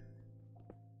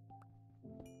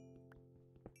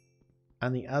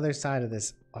 On the other side of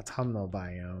this autumnal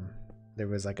biome, there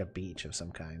was like a beach of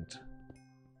some kind.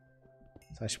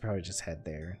 So I should probably just head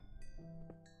there.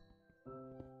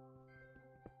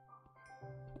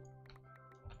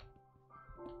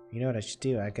 You know what I should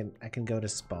do? I can go to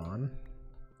spawn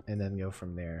and then go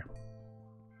from there.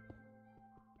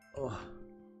 Oh.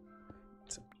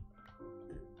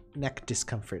 Neck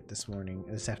discomfort this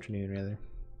afternoon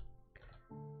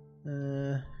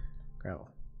rather. Gravel.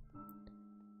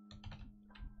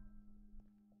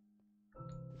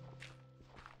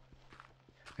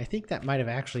 I think that might have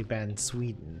actually been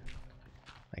Sweden,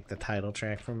 like the title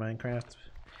track for Minecraft.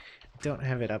 I don't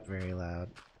have it up very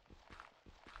loud,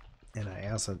 and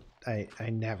I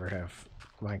never have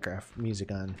Minecraft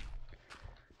music on.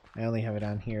 I only have it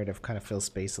on here to kind of fill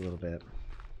space a little bit,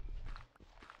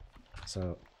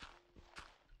 so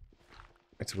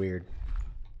it's weird.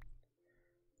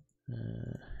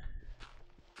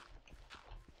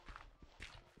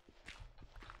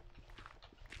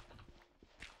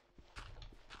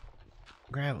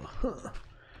 Gravel. Huh.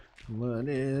 What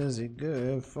is it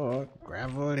good for?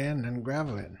 Gravel in and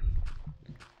gravel in.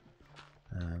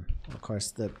 Of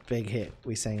course, the big hit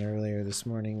we sang earlier this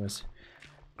morning was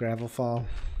Gravel Fall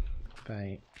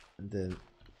by the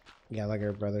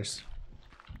Gallagher brothers.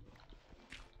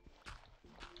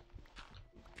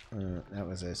 That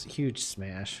was a huge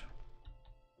smash.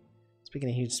 Speaking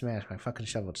of huge smash, my fucking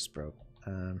shovel just broke.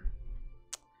 Damn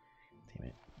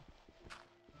it.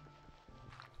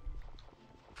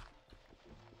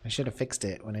 I should have fixed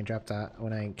it when I dropped out,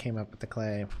 when I came up with the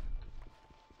clay.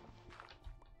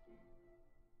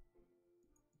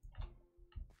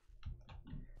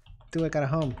 Do I got a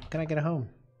home? Can I get a home?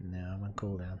 No, I'm on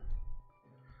cooldown.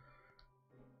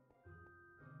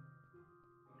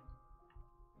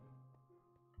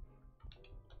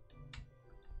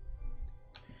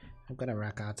 I'm gonna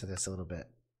rock out to this a little bit.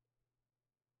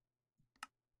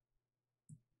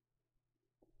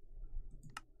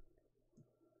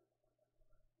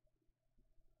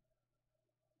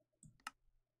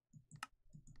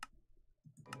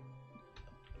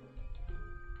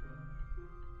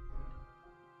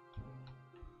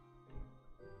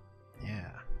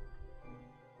 Yeah.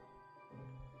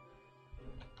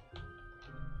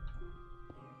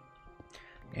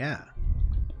 Yeah.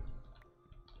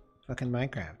 Fucking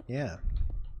Minecraft, yeah.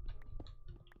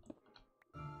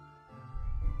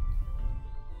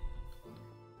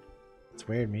 It's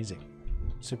weird music.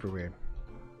 Super weird.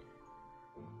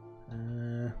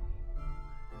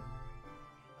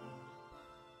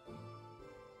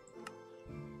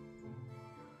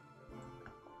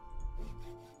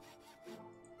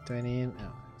 Do I need?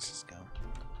 Oh, let's just go.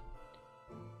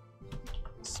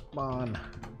 Spawn.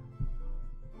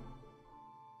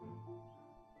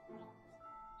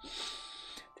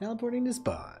 Teleporting to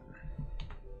spawn.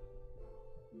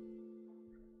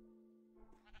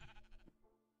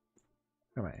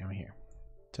 Alright, I'm here.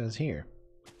 So it's here.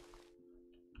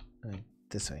 Like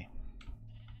this way.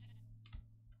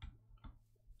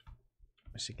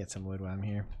 I should get some wood while I'm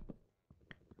here.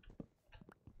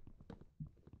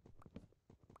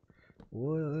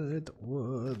 Wood,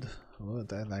 wood,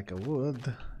 wood. I like a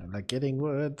wood. I like getting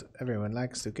wood. Everyone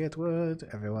likes to get wood.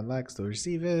 Everyone likes to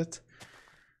receive it.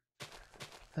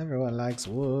 Everyone likes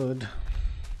wood.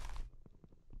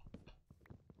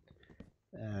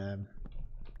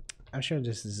 I'm sure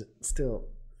this is still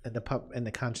in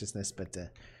the consciousness, but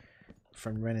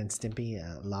from Ren and Stimpy,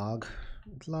 log.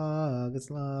 It's log, it's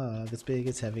log, it's big,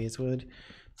 it's heavy, it's wood.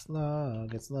 It's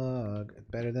log, it's log.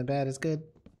 Better than bad, it's good.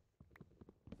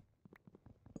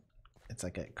 It's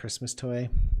like a Christmas toy.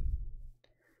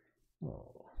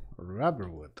 Oh, rubber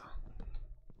wood.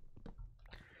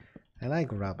 I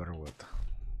like rubber wood.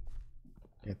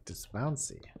 It is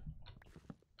bouncy.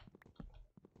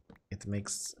 It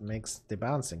makes the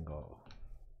bouncing go.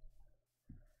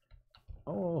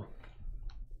 Oh,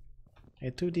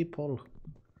 a 2D pole.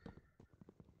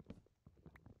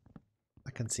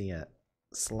 I can see a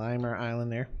Slimer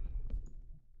Island there.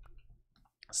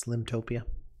 Slimtopia.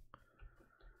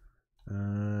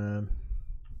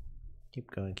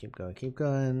 Keep going, keep going, keep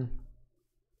going.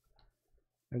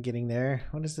 I'm getting there.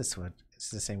 What is this wood? It's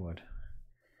the same wood.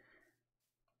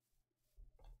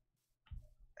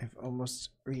 I've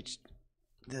almost reached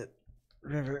the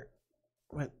river.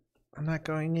 What? I'm not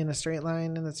going in a straight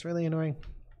line, and it's really annoying.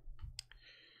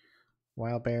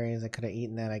 Wild berries. I could have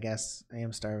eaten that, I guess. I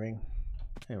am starving.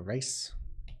 Oh, rice.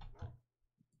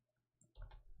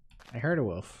 I heard a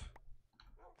wolf.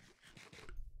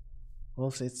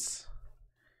 Wolves, it's...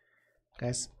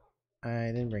 Guys, I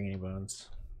didn't bring any bones.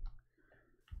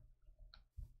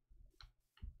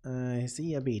 I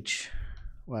see a beach.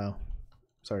 Well,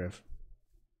 sort of.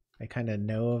 I kind of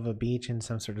know of a beach in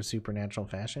some sort of supernatural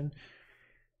fashion.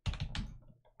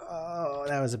 Oh,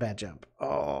 that was a bad jump.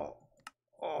 Oh,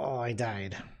 I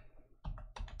died.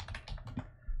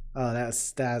 Oh,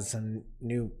 that's a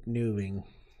noobing.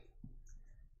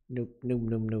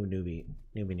 Newbie.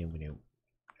 Newbie.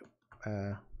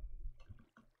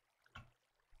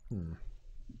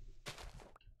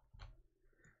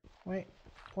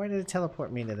 Why did it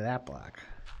teleport me to that block?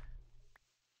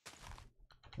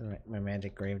 My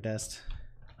magic grave dust.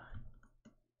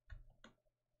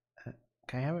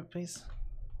 Can I have it, please?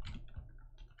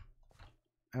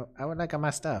 I would like all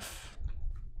my stuff.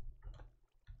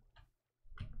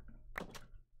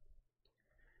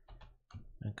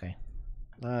 Okay.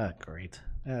 Ah, great.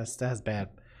 That's bad.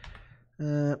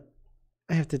 I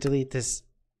have to delete this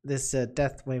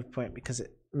death waypoint because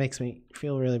it makes me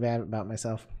feel really bad about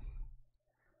myself.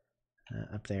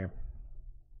 Up there.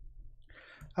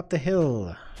 Up the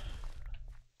hill.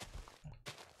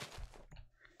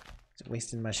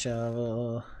 Wasting my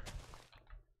shovel.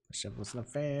 My shovel's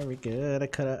not very good. I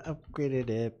could have upgraded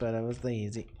it, but I was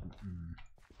lazy.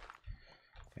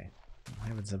 Okay. I'm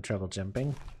having some trouble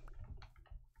jumping.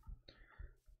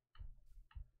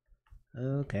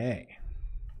 Okay.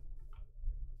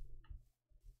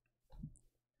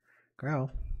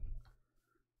 Growl.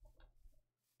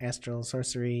 Astral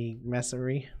sorcery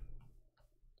messery.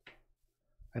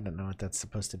 I don't know what that's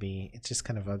supposed to be. It's just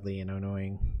kind of ugly and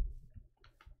annoying.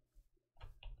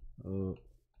 Oh.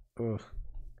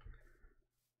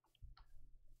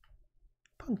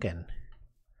 Pumpkin.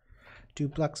 2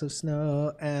 blocks of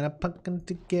snow and a pumpkin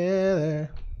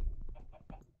together.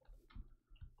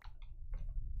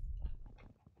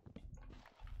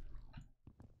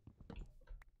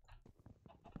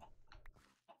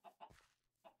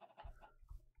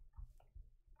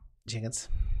 Chickens.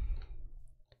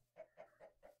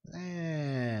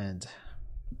 And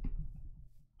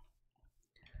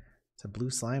it's a blue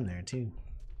slime there too.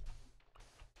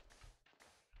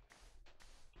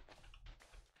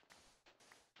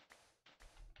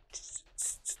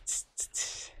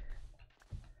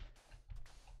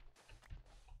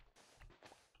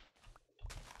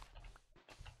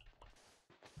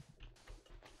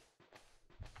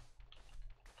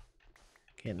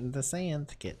 Get in the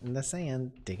sand, get in the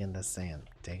sand, dig in the sand,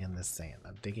 dig in the sand.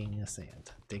 I'm digging the sand,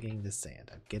 digging the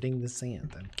sand, I'm getting the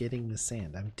sand, I'm getting the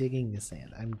sand, I'm digging the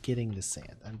sand, I'm getting the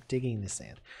sand, I'm digging the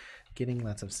sand, getting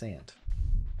lots of sand.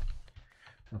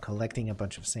 I'm collecting a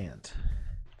bunch of sand.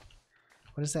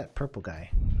 What is that purple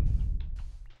guy?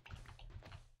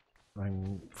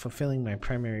 I'm fulfilling my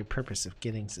primary purpose of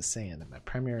getting the sand. And my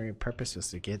primary purpose was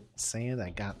to get sand.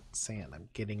 I got sand. I'm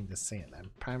getting the sand. My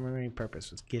primary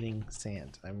purpose was getting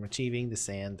sand. I'm achieving the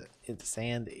sand. The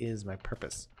sand is my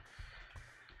purpose.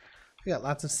 I got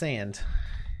lots of sand.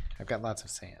 I've got lots of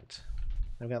sand.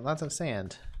 I've got lots of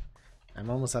sand. I'm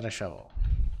almost out of shovel.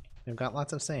 I've got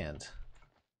lots of sand.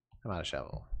 I'm out of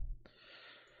shovel.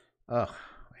 Oh,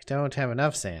 I don't have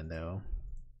enough sand though.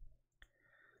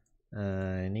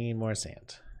 I need more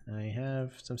sand. I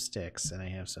have some sticks and I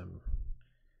have some...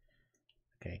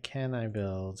 Okay, can I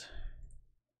build...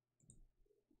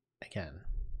 I can.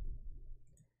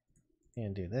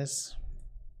 And do this.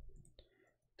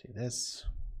 Do this.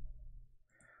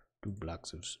 2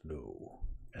 blocks of snow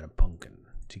and a pumpkin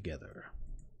together.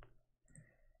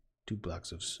 2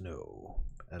 blocks of snow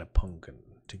and a pumpkin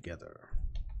together.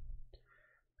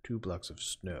 2 blocks of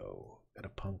snow and a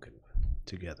pumpkin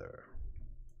together.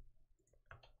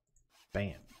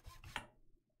 Bam.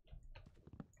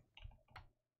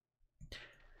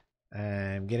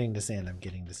 I'm getting the sand, I'm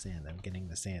getting the sand, I'm getting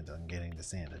the sand, I'm getting the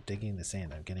sand, I'm digging the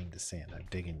sand, I'm getting the sand, I'm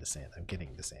digging the sand, I'm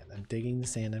getting the sand, I'm digging the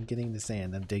sand, I'm getting the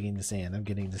sand, I'm digging the sand, I'm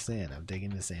getting the sand, I'm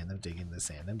digging the sand, I'm digging the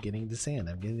sand, I'm getting the sand,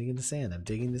 I'm getting the sand, I'm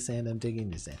digging the sand, I'm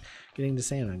digging the sand, getting the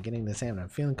sand, I'm getting the sand, I'm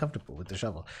feeling comfortable with the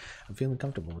shovel. I'm feeling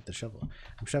comfortable with the shovel.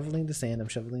 I'm shoveling the sand, I'm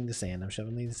shoveling the sand, I'm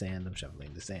shoveling the sand, I'm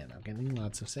shoveling the sand. I'm getting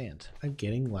lots of sand. I'm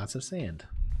getting lots of sand.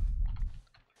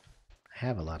 I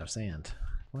have a lot of sand.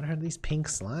 What are these pink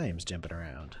slimes jumping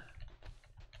around?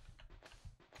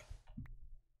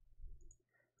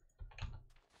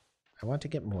 I want to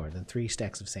get more than 3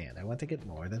 stacks of sand. I want to get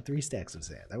more than 3 stacks of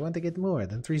sand. I want to get more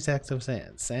than 3 stacks of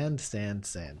sand. Sand, sand,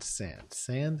 sand, sand,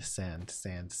 sand, sand,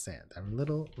 sand, sand. I'm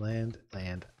little land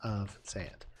of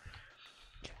sand.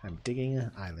 I'm digging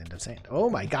an island of sand. Oh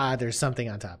my god, there's something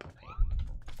on top of me.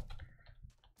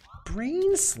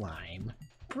 Brain slime?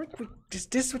 Is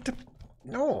this what the...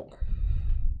 No.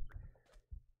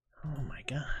 Oh my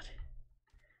god.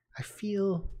 I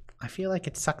feel like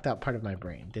it sucked out part of my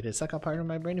brain. Did it suck out part of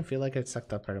my brain? I feel like it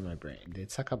sucked out part of my brain. Did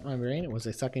it suck up my brain? Was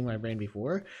it sucking my brain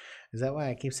before? Is that why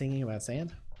I keep singing about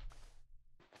sand?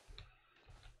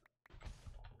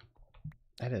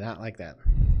 I did not like that.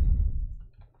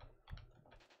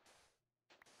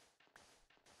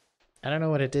 I don't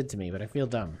know what it did to me, but I feel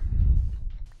dumb.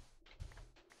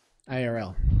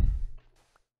 IRL.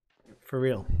 For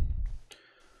real.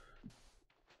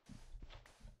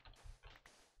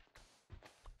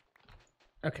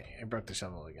 Okay, I broke the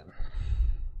shovel again.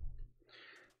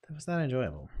 That was not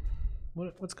enjoyable.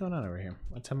 What's going on over here?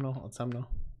 Autumnal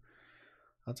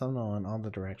in all the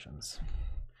directions.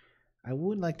 I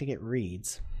would like to get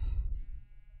reeds,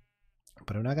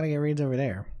 but I'm not gonna get reeds over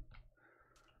there.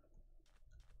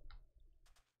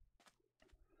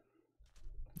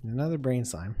 Another brain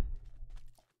slime.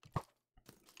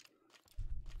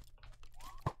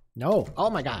 No! Oh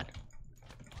my god!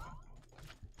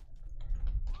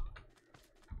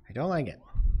 I don't like it.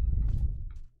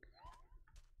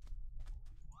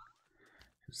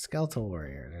 Skeletal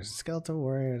warrior. There's a skeletal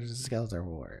warrior. There's a skeletal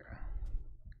warrior.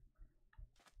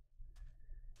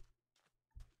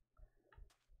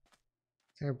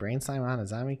 Is there a brain slime on a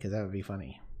zombie? Because that would be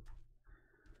funny.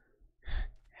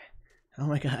 Oh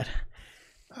my god.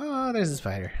 Oh, there's a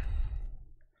spider.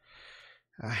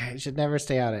 I should never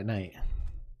stay out at night.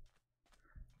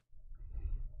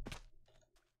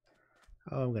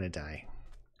 Oh, I'm gonna die.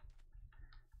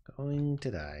 Going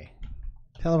to die.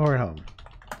 Teleport home.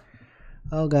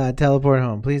 Oh god, teleport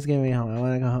home. Please get me home. I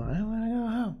wanna go home. I wanna go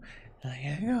home. I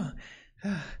gotta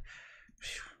go.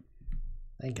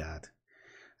 Thank god.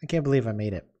 I can't believe I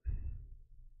made it.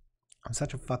 I'm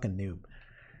such a fucking noob.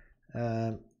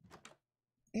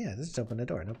 Yeah, just open the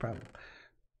door, no problem.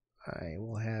 I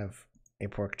will have a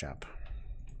pork chop.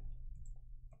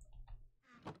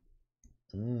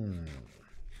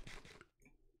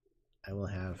 I will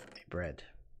have a bread.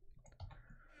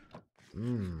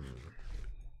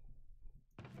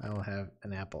 I will have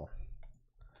an apple.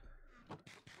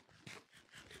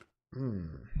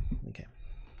 Okay.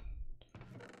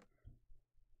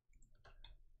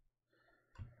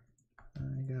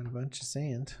 I got a bunch of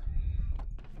sand.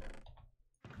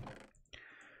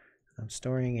 I'm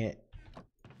storing it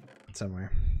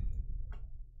somewhere.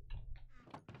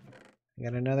 I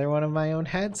got another one of my own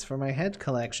heads for my head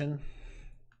collection.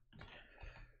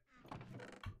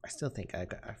 I still think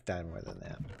I've done more than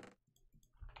that.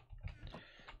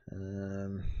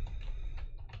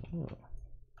 Ooh.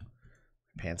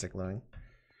 My pants are glowing.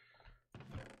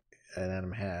 And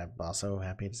I'm also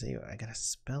happy to see you. I got a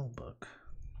spell book.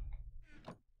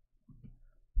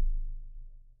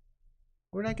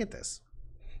 Where did I get this?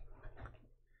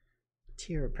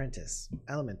 Tier apprentice.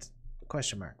 Element.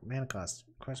 Question mark. Mana cost.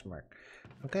 Question mark.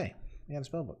 Okay. We got a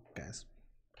spell book, guys.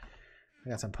 I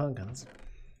got some pumpkins.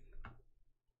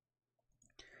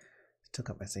 Took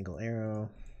up my single arrow.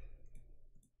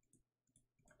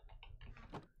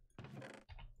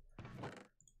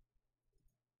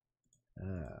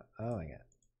 Oh my god.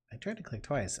 I tried to click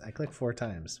twice. I clicked 4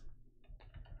 times.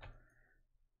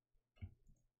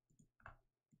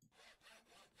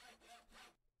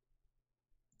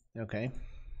 Okay.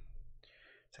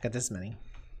 So I got this many.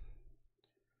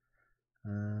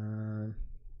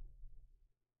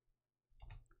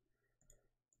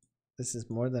 This is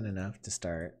more than enough to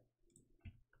start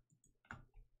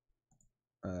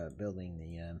building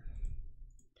the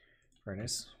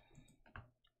furnace.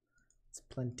 It's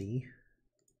plenty.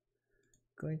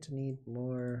 Going to need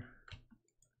more.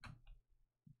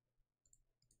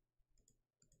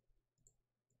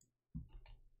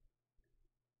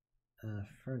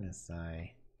 Furnace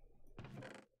eye.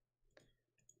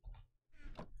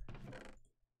 I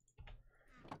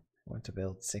want to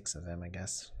build 6 of them, I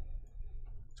guess.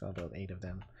 So I'll build 8 of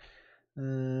them.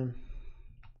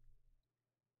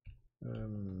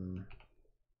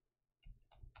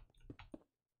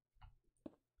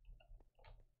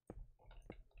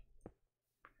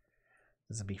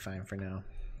 This will be fine for now.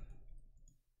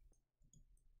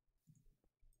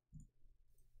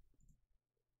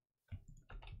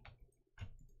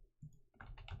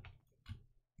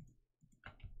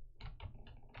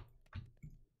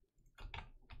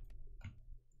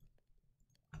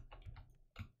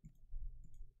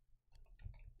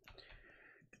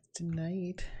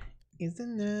 Tonight is the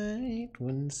night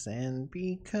when sand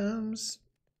becomes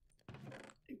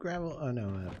gravel. Oh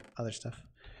no, other stuff.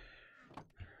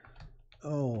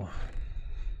 Oh,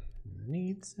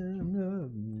 need some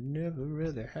love. Never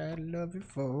really had love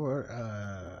before.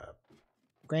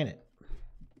 Granite.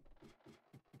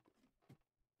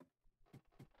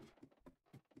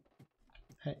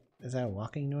 Hey, is that a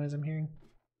walking noise I'm hearing?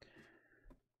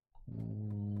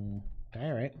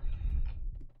 Alright.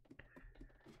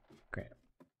 Great.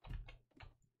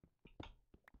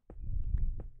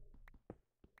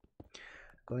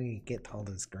 Going to get all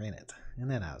this granite. And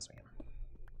that osmium.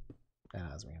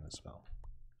 That osmium as well.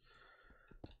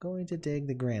 Going to dig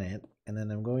the granite, and then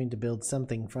I'm going to build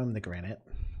something from the granite.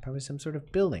 Probably some sort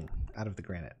of building out of the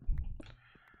granite.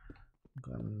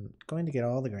 I'm going to get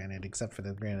all the granite except for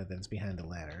the granite that's behind the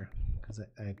ladder, because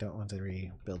I don't want to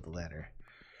rebuild the ladder.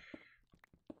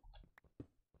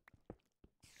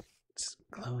 It's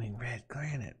glowing red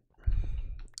granite.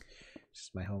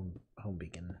 Just my home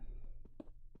beacon.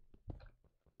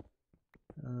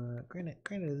 Granite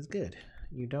is good.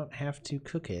 You don't have to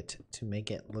cook it to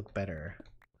make it look better.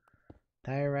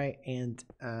 Diorite and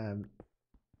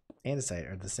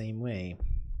andesite are the same way.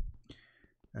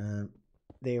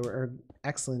 They were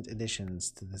excellent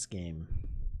additions to this game.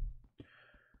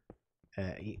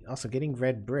 Also, getting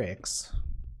red bricks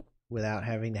without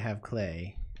having to have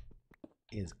clay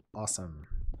is awesome.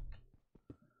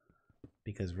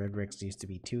 Because red bricks used to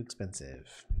be too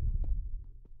expensive.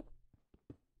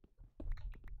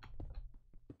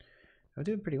 I'm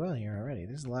doing pretty well here already.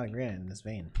 There's a lot of granite in this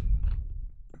vein.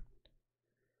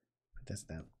 Put this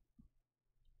down.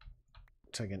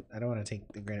 Second, I don't want to take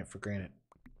the granite for granted.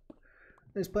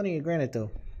 There's plenty of granite though.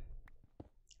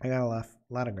 I got a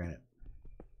lot of granite.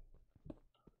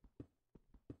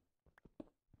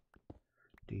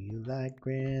 Do you like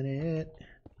granite?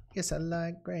 Yes, I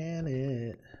like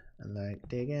granite. I like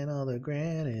digging all the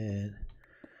granite.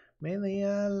 Mainly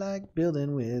I like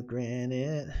building with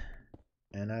granite.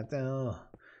 And I know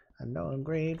I'm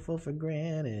grateful for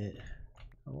granite.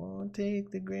 I won't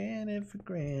take the granite for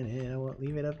granted. I won't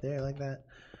leave it up there like that.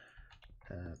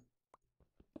 I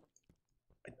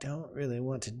don't really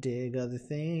want to dig other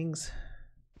things.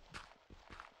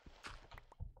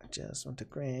 I just want the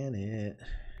granite.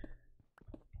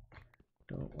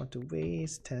 Don't want to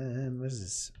waste time. What is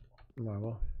this?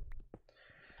 Marble.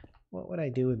 What would I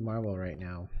do with marble right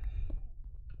now?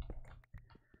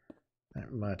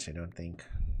 Not much, I don't think.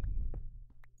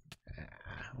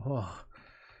 Whoa.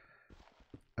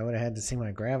 I would have had to sing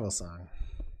my gravel song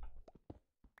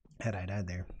had I died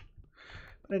there.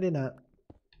 But I did not.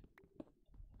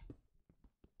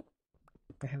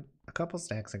 I have a couple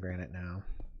stacks of granite now.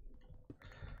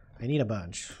 I need a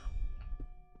bunch.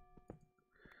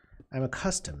 I'm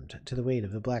accustomed to the weight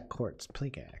of the black quartz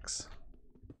pickaxe.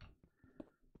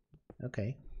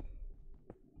 Okay.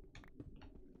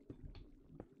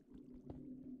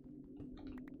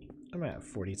 I'm at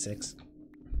 46.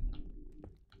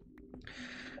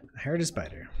 I heard a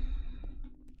spider.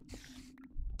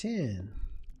 10.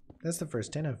 That's the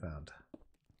first 10 I've found.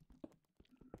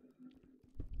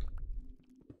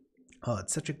 Oh,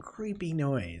 it's such a creepy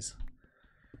noise.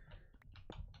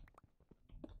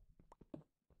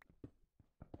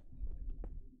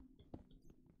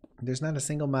 There's not a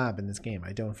single mob in this game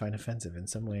I don't find offensive in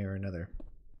some way or another.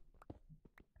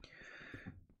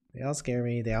 They all scare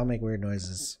me. They all make weird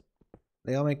noises.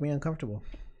 They all make me uncomfortable.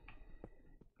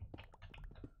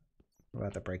 I'm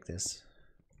about to break this.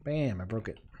 Bam, I broke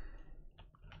it.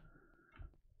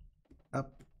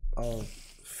 Up all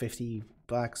 50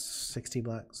 blocks, 60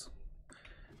 blocks.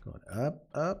 Going up,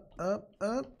 up, up,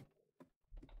 up.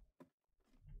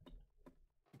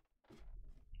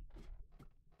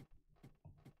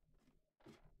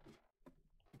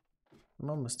 I'm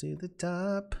almost to the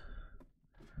top.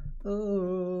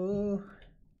 Oh,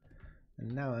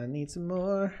 and now I need some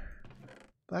more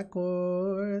black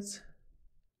quartz.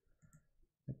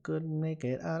 I couldn't make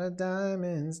it out of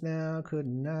diamonds now,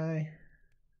 couldn't I?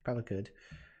 Probably could.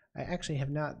 I actually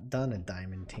have not done a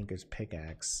diamond tinker's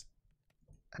pickaxe.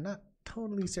 I'm not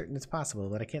totally certain it's possible,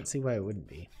 but I can't see why it wouldn't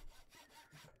be.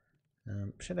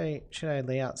 Should I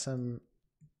lay out some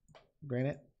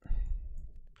granite?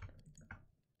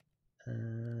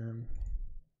 I'm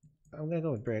gonna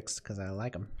go with bricks because I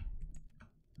like them.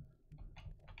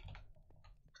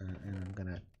 And I'm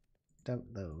gonna dump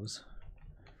those.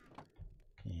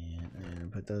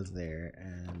 And put those there,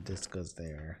 and this goes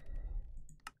there.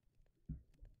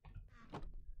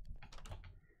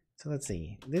 So let's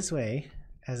see. This way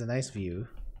has a nice view.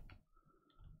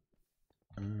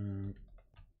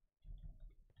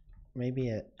 Maybe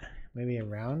a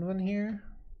round one here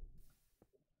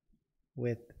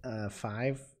with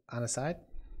 5 on a side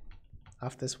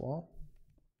off this wall.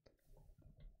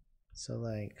 So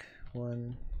like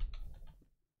 1,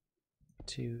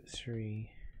 2,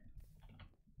 3,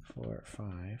 4,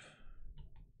 5.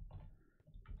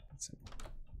 Some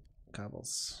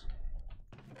cobbles.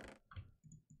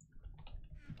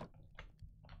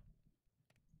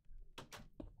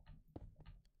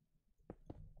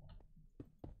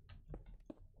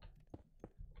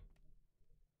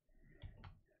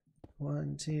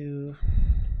 1, 2,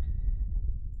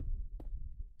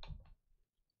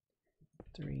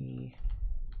 3.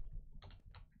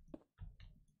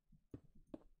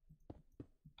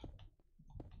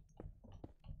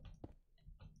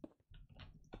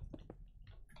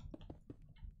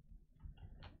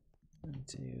 One,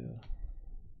 two.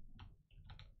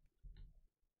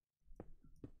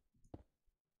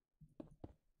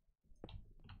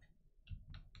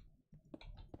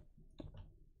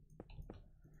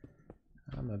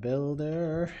 I'm a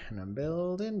builder, and I'm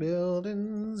building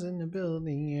buildings in the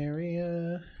building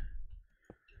area.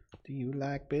 Do you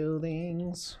like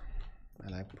buildings? I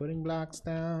like putting blocks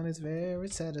down. It's very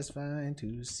satisfying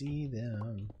to see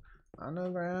them on the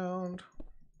ground.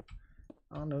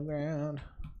 On the ground.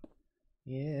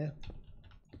 Yeah.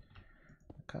 I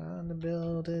kinda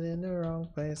built it in the wrong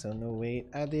place. Oh no, wait,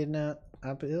 I did not.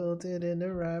 I built it in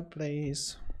the right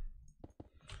place.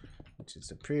 Which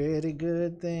is a pretty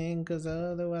good thing, because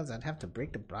otherwise I'd have to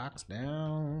break the blocks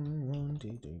down. 1,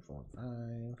 2, 3, 4,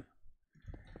 5.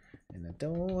 And I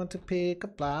don't want to pick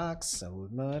up blocks. I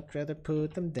would much rather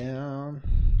put them down.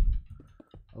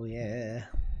 Oh yeah.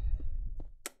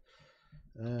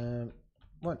 1,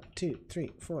 2,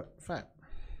 3, 4, 5.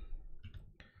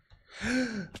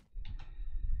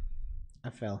 I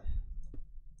fell.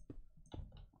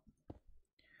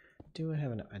 Do I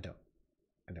have enough? I don't.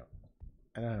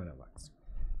 I don't have enough blocks.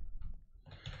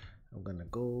 I'm gonna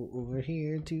go over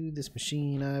here to this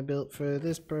machine I built for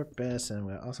this purpose, and I'm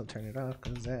gonna also turn it off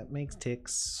because that makes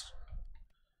ticks.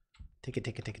 Ticket.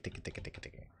 Ricky ticky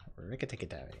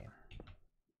tavi.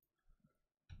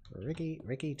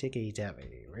 Ricky ticky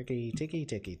tavi. Ricky ticky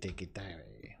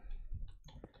tavi.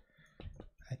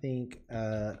 I think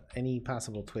any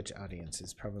possible Twitch audience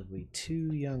is probably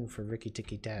too young for Ricky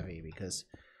Tikki Tavi because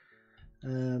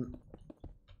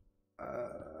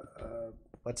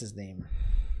what's his name?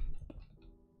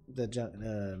 The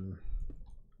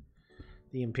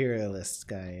imperialist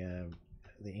guy,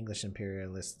 the English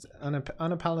imperialist,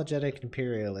 unapologetic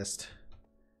imperialist,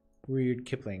 Rudyard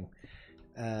Kipling.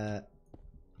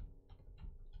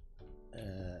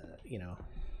 You know,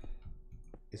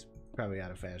 is probably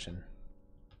out of fashion.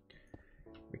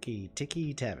 Ricky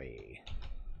Tikki Tavi.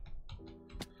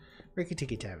 Ricky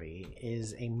Tikki Tavi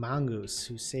is a mongoose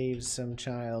who saves some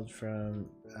child from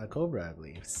a cobra, I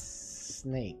believe.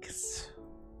 Snakes,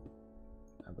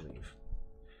 I believe.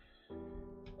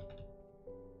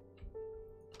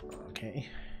 Okay.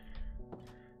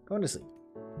 Going to sleep.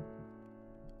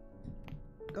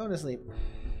 Going to sleep.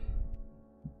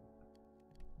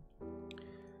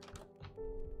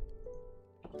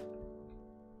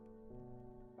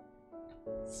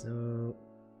 So,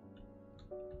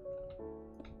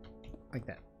 like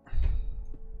that.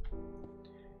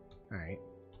 All right.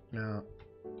 Now,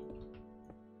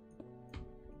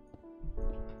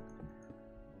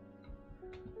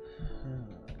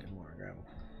 more gravel.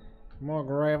 More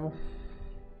gravel,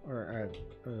 or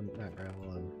not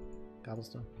gravel.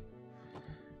 Cobblestone.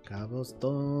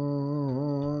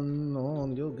 Cobblestone. Oh,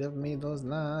 you give me those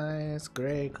nice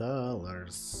gray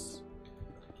colors.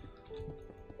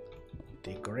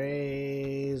 The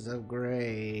grays of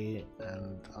gray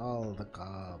and all the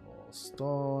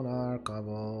cobblestone are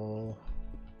cobble.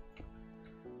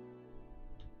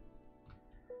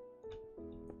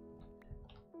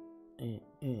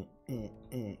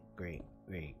 Great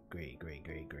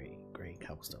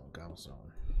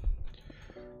cobblestone.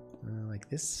 Like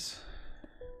this.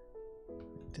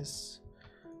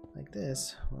 Like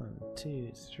this. 1,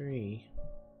 2, 3,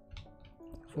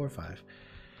 4, 5.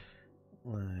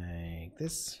 Like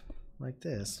this, like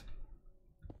this,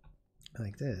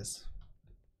 like this.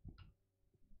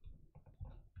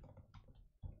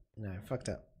 No, I fucked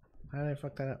up. How did I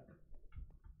fuck that up?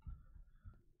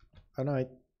 Oh no, I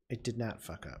did not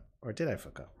fuck up. Or did I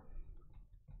fuck up?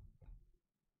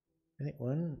 I think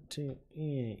 1, 2,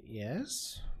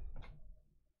 yes.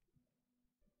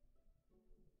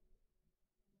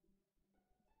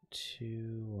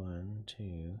 2, 1,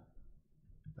 2.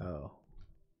 Oh.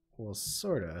 Well,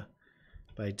 sorta,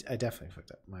 but I definitely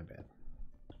fucked up. My bad.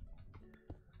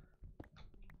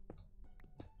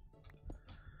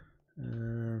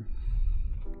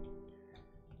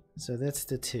 So that's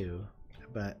the 2,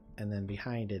 and then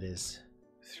behind it is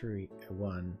 3,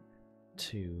 1,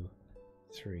 2,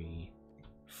 3,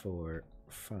 4,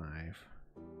 5,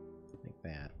 like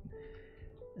that,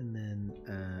 and then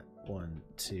 1,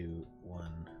 2,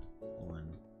 1,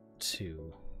 1,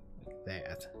 2, like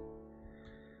that.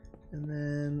 And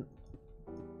then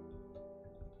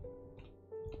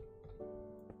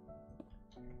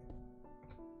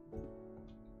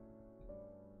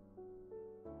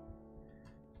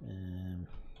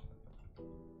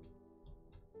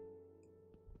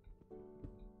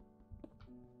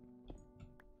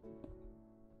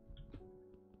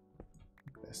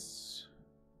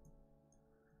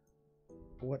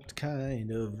What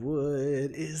kind of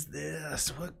wood is this?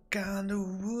 What kind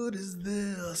of wood is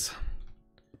this?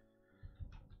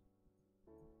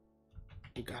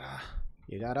 You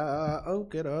gotta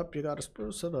oak it up, you gotta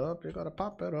spruce it up, you gotta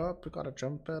pop it up, you gotta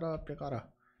jump it up, you gotta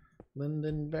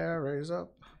lindenberries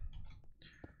up.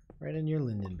 Right in your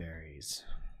lindenberries.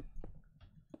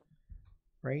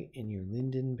 Right in your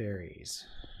lindenberries.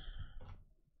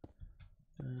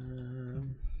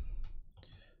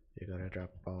 You gotta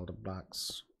drop all the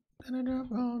blocks. Gotta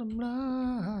drop all the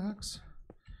blocks.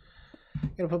 You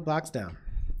gotta put blocks down.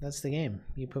 That's the game.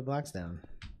 You put blocks down.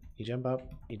 You jump up,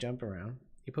 you jump around,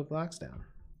 you put blocks down.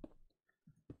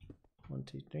 1,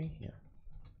 2, 3, yeah.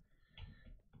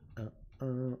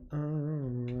 Oh,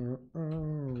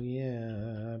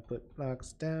 yeah. Put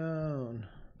blocks down.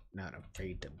 Not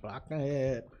afraid to block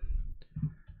it.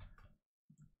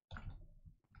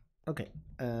 Okay.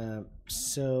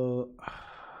 So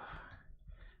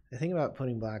the thing about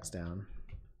putting blocks down.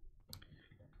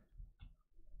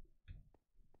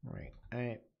 Right.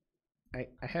 I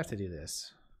have to do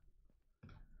this.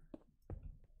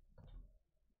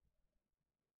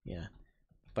 Yeah.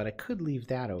 But I could leave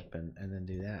that open and then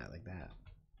do that like that.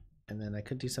 And then I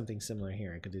could do something similar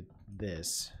here. I could do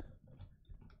this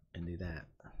and do that.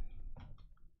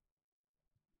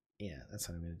 Yeah, that's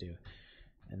what I'm going to do.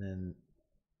 And then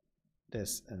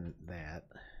this and that.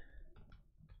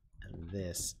 And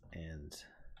this and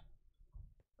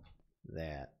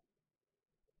that.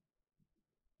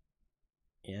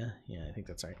 Yeah, I think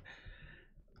that's right.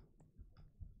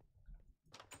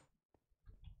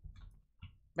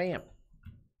 Bam.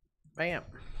 Bam.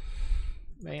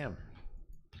 Bam.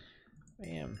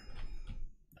 Bam.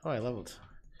 Oh, I leveled.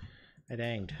 I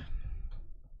danged.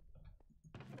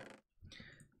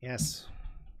 Yes.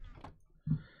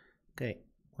 Okay.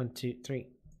 1, 2, 3.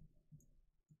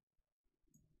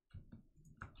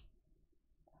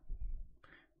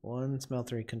 One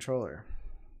smeltery controller.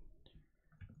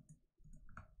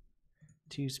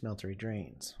 2 smeltery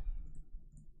drains.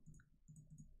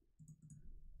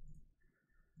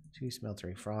 2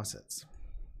 smeltery faucets.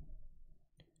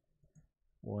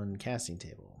 1 casting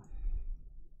table.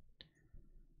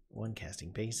 1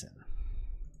 casting basin.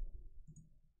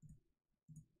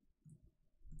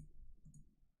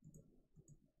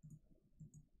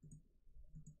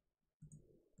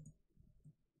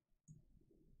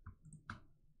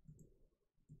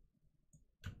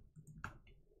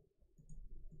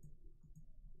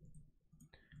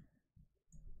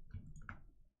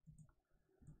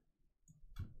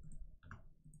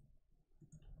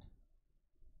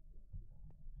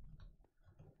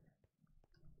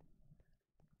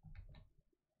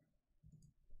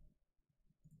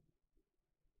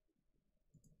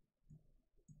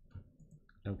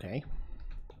 Okay.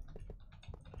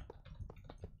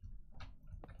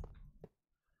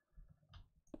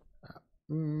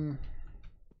 Like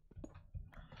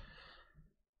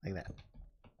that.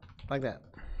 Like that.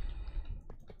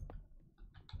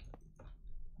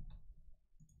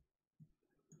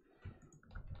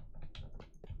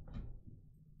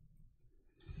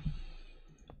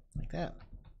 Like that.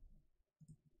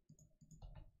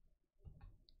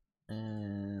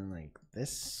 And like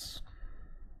this.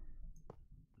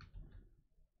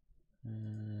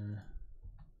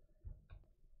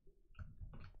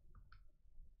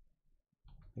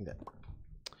 Like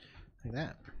that. Like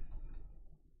that.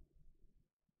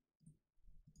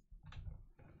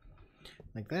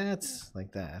 Like that.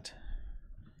 Like that.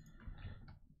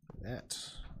 Like that.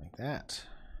 Like that.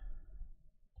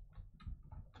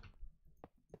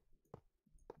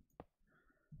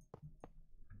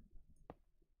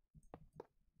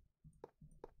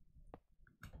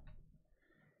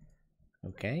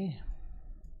 Okay.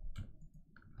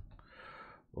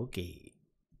 Okay.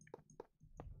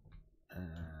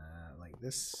 Like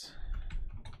this.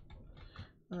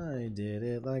 I did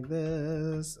it like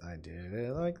this. I did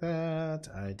it like that.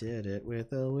 I did it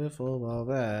with a wiffle ball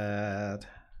bat.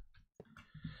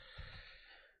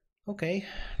 Okay,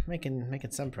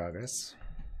 making some progress.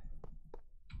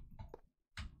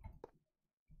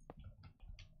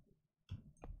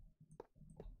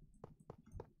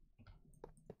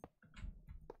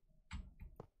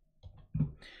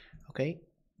 Okay.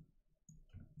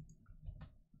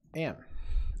 Bam.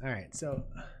 All right, so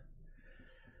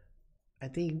I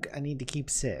think I need to keep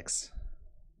 6.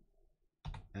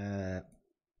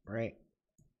 Right.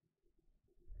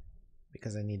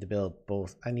 Because I need to build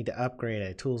both. I need to upgrade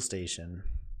a tool station.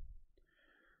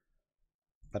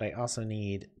 But I also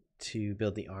need to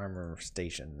build the armor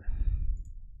station.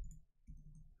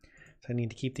 So I need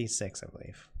to keep these 6, I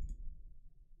believe.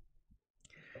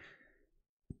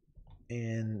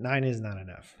 And 9 is not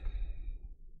enough.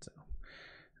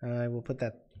 I will put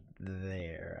that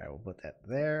there. I will put that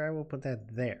there. I will put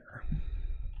that there.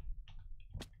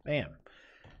 Bam.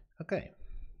 Okay.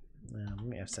 Let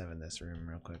me F7 this room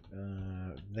real quick.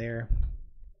 There.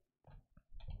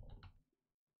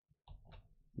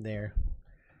 There.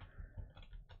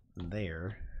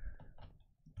 There.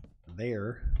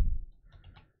 There.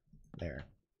 There.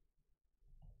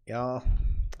 Y'all.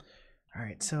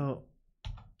 Alright, so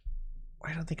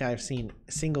I don't think I've seen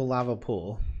a single lava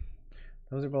pool.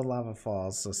 Those are both lava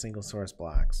falls, so single source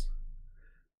blocks.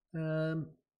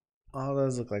 All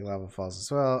those look like lava falls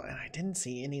as well, and I didn't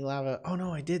see any lava. Oh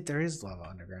no, I did. There is lava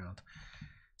underground.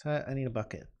 So I need a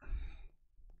bucket.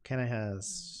 Can I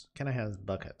have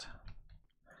bucket?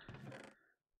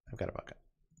 I've got a bucket.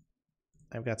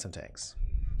 I've got some tanks.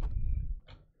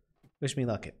 Wish me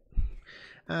luck it.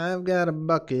 I've got a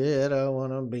bucket, I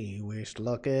wanna be wished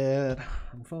luck it.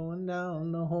 I'm falling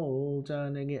down the hole,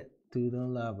 trying to get to the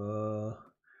lava.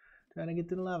 Trying to get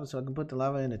to the lava so I can put the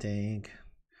lava in the tank.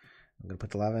 I'm gonna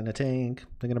put the lava in the tank.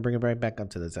 I'm gonna bring it right back up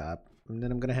to the top. And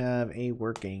then I'm gonna have a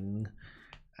working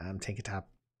Tinker's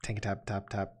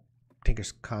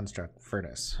Construct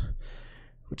furnace.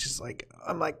 Which is like,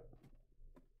 I'm like,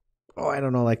 oh, I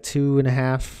don't know, like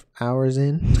 2.5 hours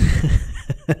in.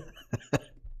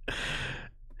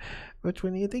 Which,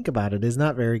 when you think about it, is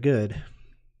not very good.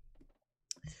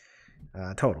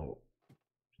 Total.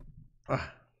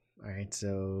 Alright,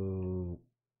 so...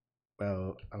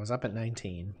 Well, I was up at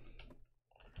 19.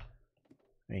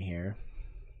 Right here.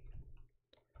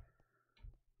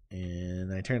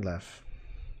 And I turned left.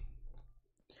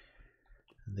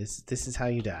 This is how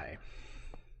you die.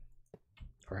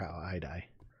 Or how I die.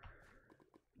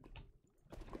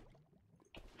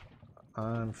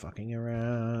 I'm fucking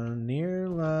around near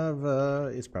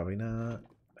lava. It's probably not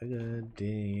a good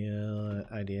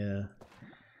idea.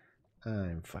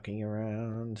 I'm fucking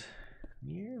around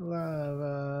near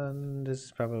lava. This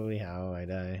is probably how I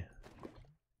die.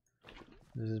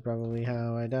 This is probably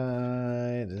how I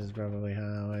die. This is probably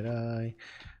how I die.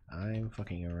 I'm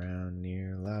fucking around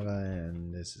near lava,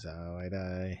 and this is how I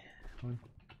die. 1,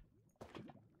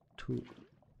 2,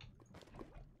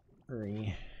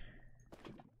 3.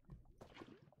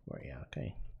 4, yeah,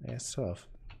 okay. I guess 12.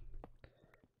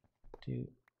 2,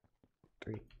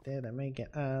 3. Did I make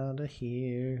it out of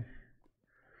here?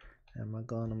 Am I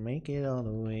gonna make it all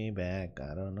the way back?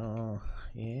 I don't know.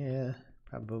 Yeah,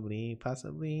 probably,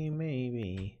 possibly,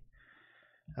 maybe.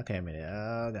 Okay, I made it.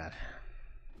 Oh, God.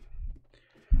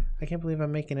 I can't believe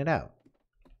I'm making it out.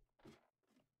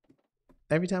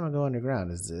 Every time I go underground,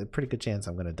 there's a pretty good chance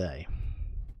I'm gonna die.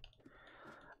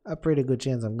 A pretty good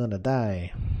chance I'm gonna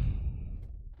die.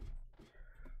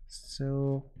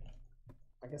 So,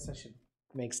 I guess I should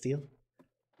make steel.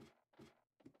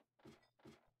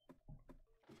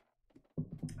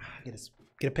 Get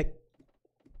a pick.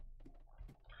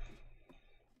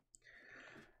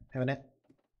 Have a nap.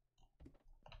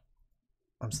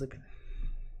 I'm sleeping.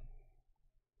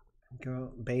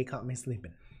 Girl, Bay caught me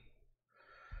sleeping.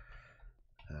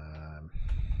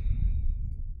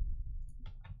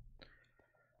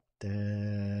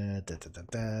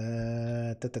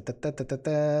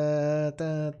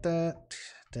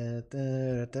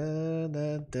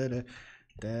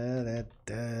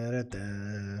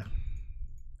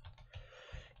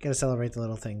 Gotta celebrate the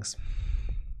little things,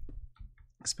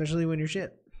 especially when you're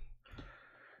shit.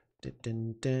 I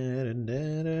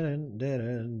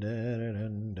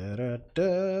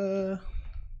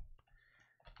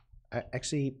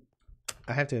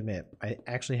have to admit, I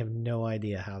actually have no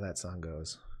idea how that song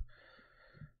goes,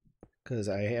 because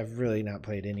I have really not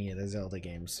played any of the Zelda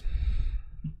games.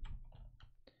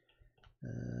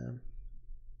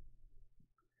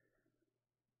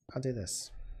 I'll do this.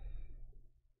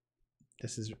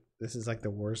 This is like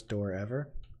the worst door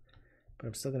ever, but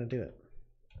I'm still gonna do it.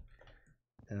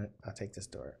 And I'll take this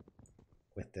door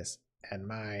with this and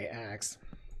my axe.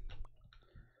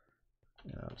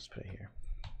 And I'll just put it here.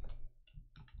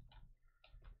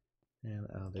 And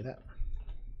I'll do that.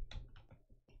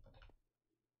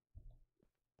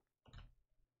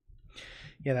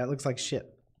 Yeah, that looks like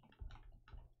shit.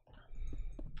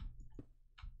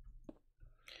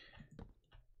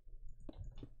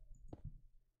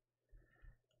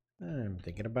 I'm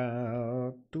thinking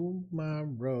about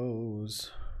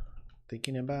tomorrows.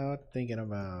 Thinking about. You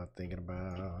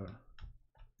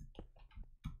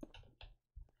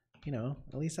know,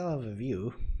 at least I'll have a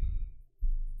view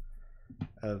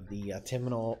of the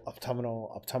autumnal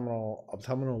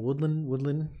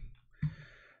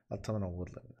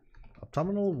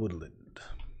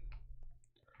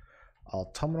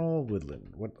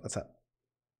woodland. What's that?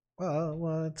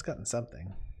 Well, it's gotten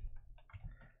something.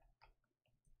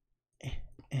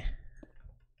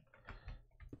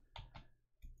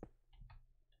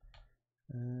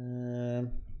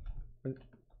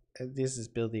 This is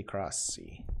Buildy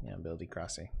Crossy. Yeah, Buildy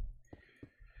Crossy.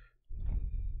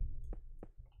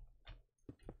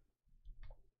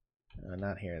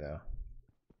 Not here though.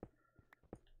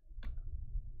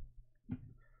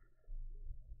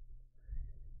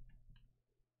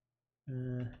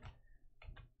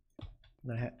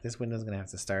 This window's gonna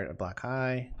have to start a block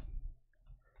high.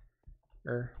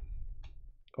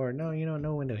 Or no, you know,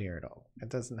 no window here at all. It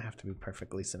doesn't have to be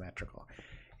perfectly symmetrical.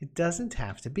 It doesn't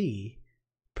have to be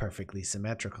perfectly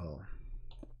symmetrical.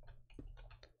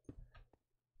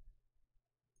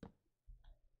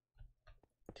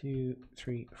 Two,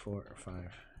 three, 4, 5.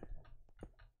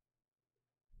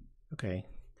 Okay.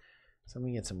 So let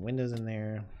me get some windows in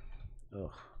there.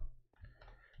 Ugh.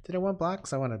 Did I want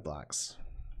blocks? I wanted blocks.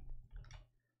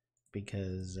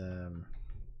 Because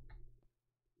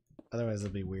otherwise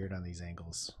it'll be weird on these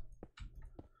angles.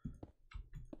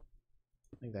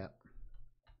 Like that.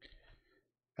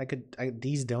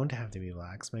 These don't have to be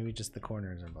blocks. Maybe just the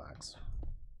corners are blocks.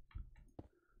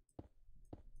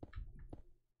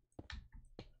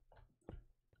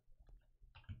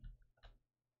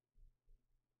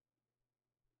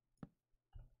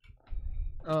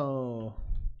 Oh,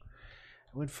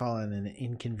 I would fall in an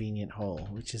inconvenient hole,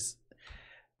 which is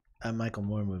a Michael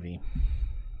Moore movie.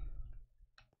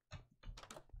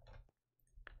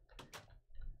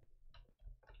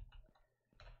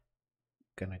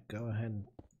 Gonna go ahead and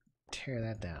tear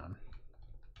that down.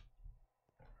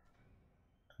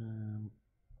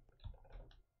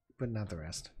 But not the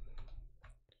rest.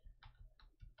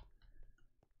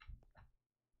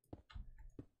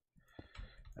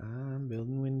 I'm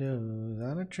building windows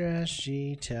on a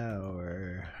trashy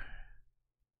tower.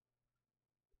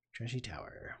 Trashy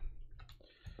tower.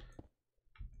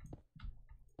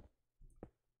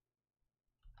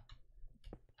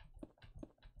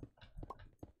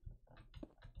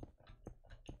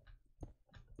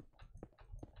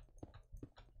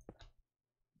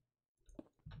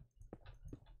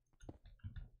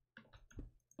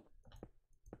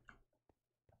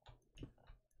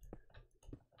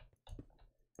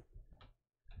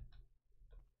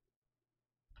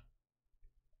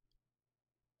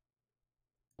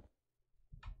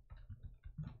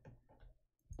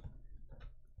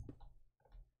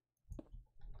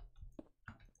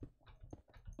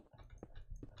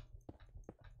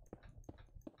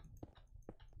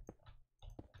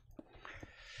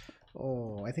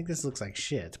 Oh, I think this looks like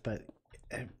shit, but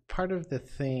part of the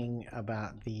thing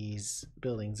about these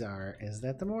buildings is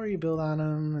that the more you build on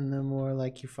them and the more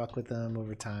like you fuck with them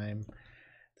over time,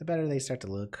 the better they start to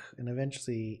look. And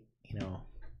eventually, you know,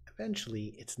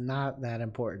 it's not that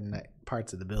important that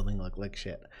parts of the building look like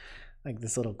shit. Like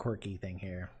this little quirky thing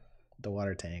here, the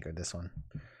water tank, or this one.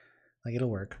 Like it'll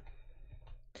work.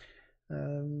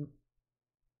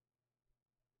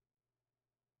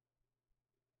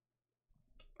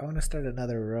 I want to start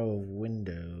another row of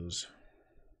windows.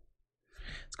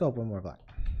 Let's go up one more block.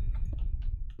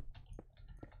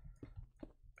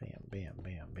 Bam, bam,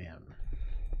 bam, bam.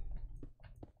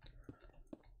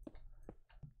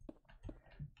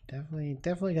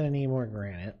 Definitely gonna need more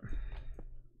granite.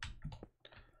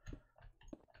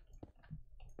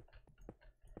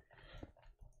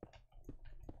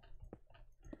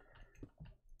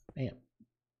 Bam.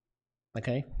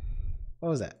 Okay. What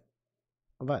was that?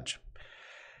 A bunch.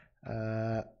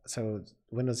 So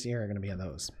windows here are gonna be on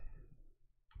those.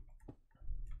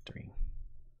 3.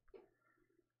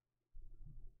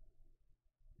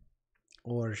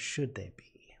 Or should they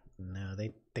be? No,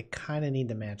 they kind of need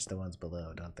to match the ones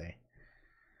below, don't they?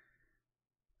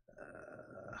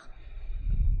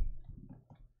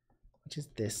 Which is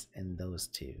this and those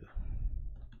two.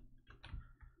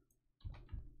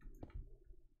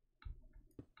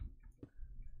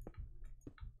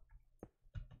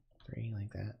 3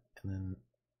 like that, and then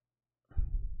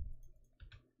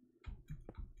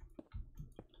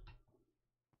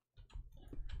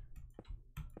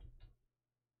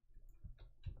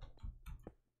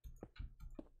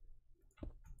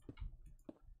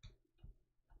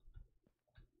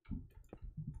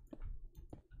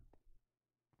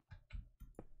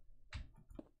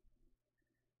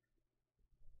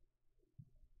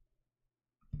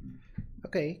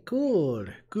okay, cool.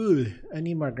 I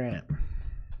need more granite.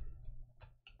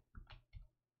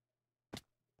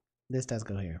 This does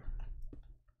go here.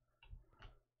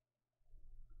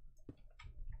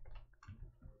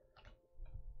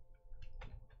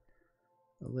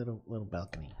 A little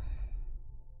balcony.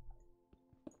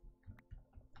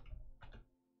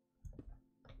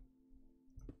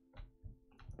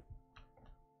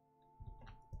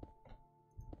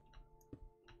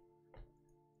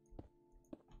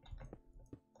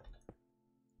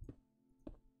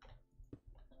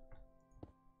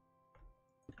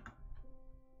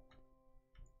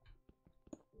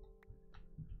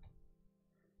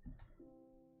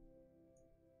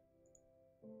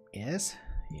 Yes?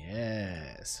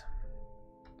 Yes.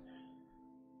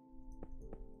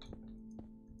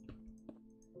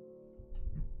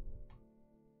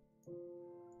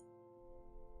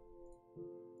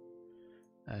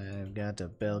 I've got a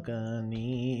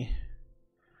balcony.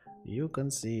 You can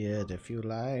see it if you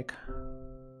like.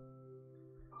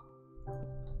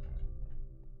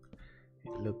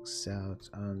 It looks out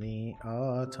on the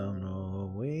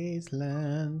autumnal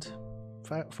wasteland.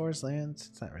 Forest lands?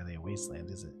 It's not really a wasteland,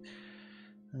 is it?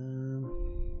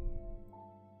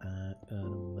 I've got a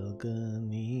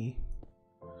balcony.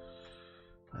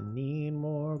 I need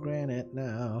more granite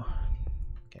now.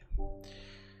 Okay.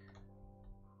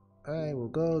 I will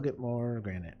go get more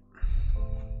granite.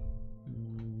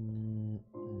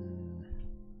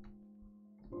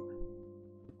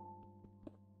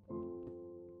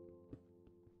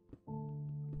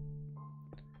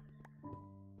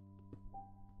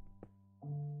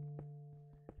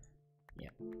 Yeah.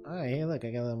 Oh, hey, look, I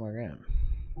got a little more granite.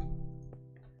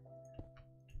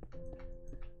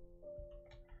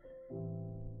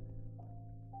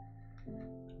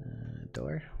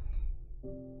 Door.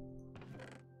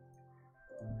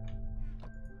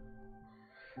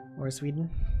 Or Sweden.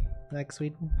 Like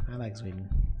Sweden? I like Sweden.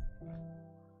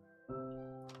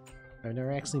 I've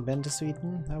never actually been to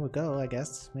Sweden. I would go, I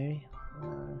guess, maybe.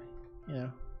 You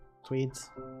know, Swedes.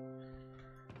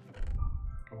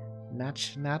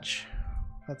 Natch.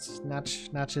 That's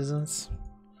Natchisms.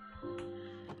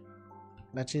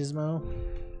 Natchismo.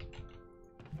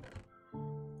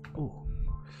 Ooh.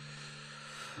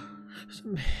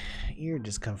 Some ear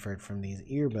discomfort from these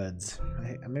earbuds.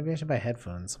 Maybe I should buy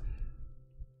headphones.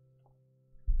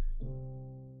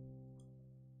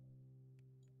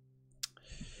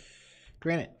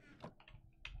 Granite.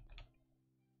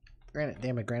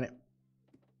 Damn it, granite.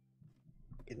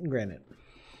 Getting granite.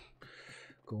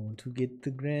 Going to get the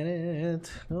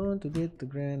granite. What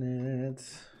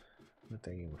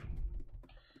are you?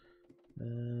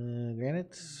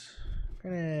 Granite.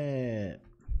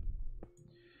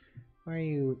 Why are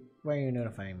you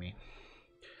notifying me?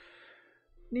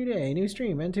 New day, new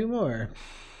stream, and 2 more.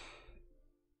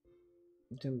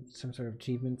 Some sort of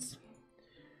achievements.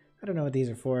 I don't know what these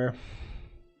are for.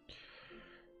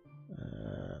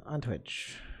 On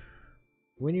Twitch.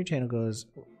 When your channel goes...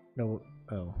 No,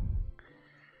 oh.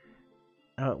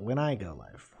 Oh, when I go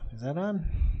live. Is that on?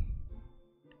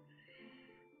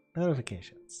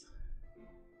 Notifications.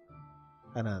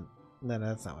 Oh, no,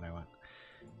 that's not what I want.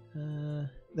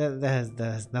 That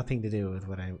has nothing to do with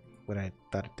what I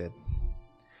thought it did.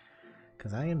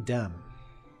 Because I am dumb.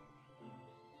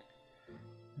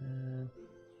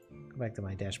 Go back to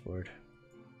my dashboard.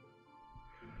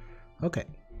 Okay.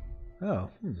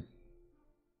 Oh,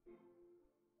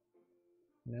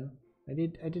 No, I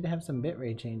did have some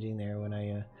bitrate changing there when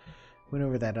I went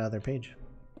over that other page.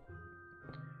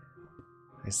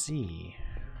 I see.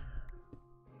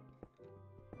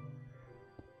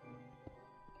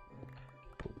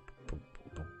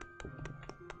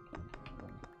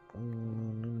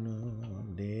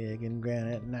 I'm digging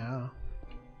granite now.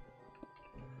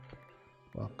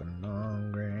 Walking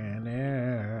on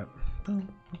granite.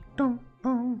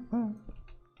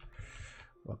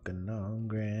 Walking on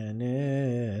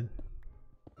granite.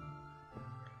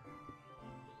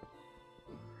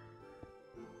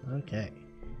 Okay.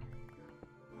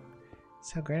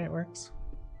 That's how granite works.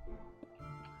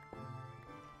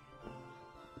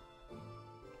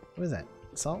 What is that?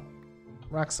 Salt?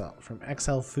 Rock salt from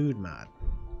XL Food Mod.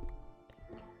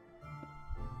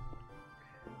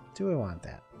 Do I want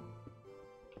that?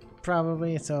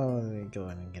 Probably, so let me go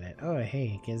ahead and get it. Oh,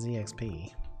 hey, gives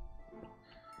EXP.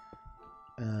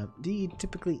 Do you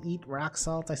typically eat rock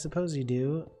salt? I suppose you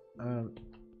do.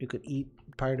 You could eat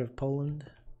part of Poland.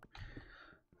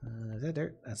 Is that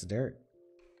dirt? That's dirt.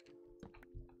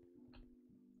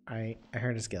 I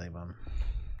heard a skelly bone.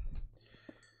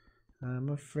 I'm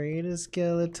afraid of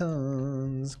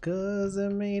skeletons, 'cause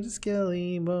they're made of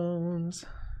skelly bones.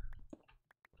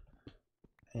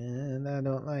 And I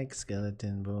don't like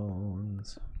skeleton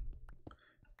bones.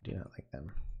 Do not like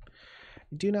them.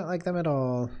 I do not like them at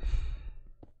all.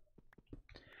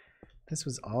 This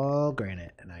was all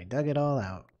granite, and I dug it all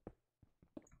out.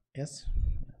 Yes?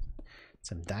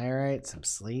 Some diorite, some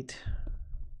slate.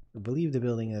 I believe the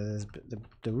building is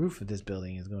the roof of this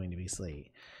building is going to be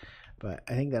slate. But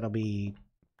I think that'll be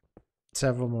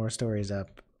several more stories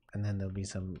up, and then there'll be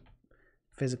some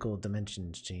physical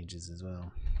dimensions changes as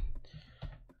well.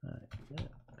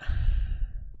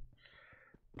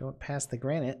 Don't pass the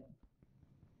granite.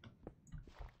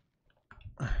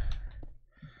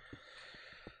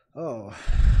 Oh,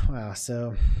 wow.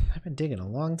 So I've been digging a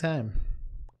long time.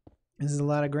 This is a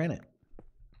lot of granite.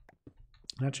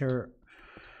 Not sure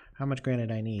how much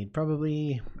granite I need.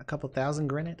 Probably a couple thousand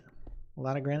granite. A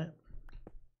lot of granite.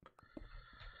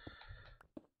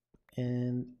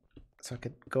 And so I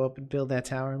could go up and build that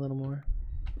tower a little more.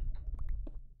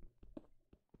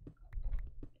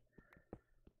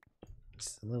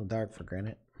 It's a little dark for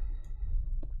granite.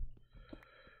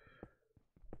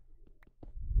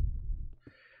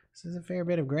 This is a fair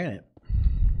bit of granite.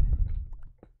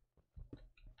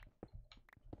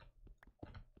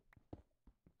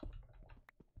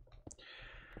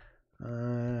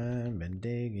 I've been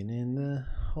digging in the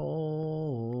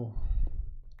hole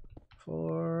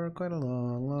for quite a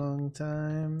long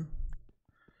time.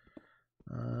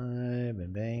 I've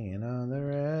been banging on the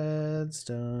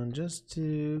redstone just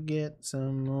to get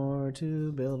some more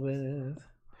to build with.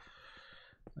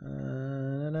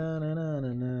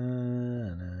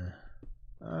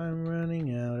 I'm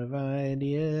running out of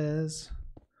ideas.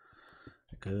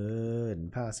 I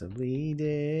couldn't possibly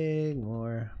dig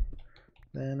more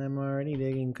than I'm already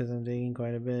digging because I'm digging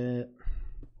quite a bit.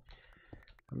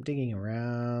 I'm digging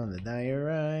around the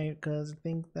diorite because I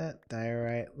think that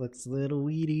diorite looks a little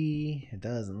weedy. It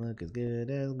doesn't look as good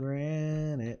as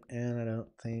granite, and I don't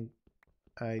think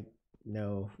I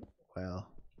know, well,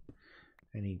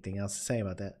 anything else to say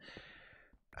about that.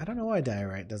 I don't know why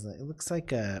diorite doesn't. It looks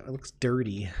like it looks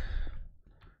dirty.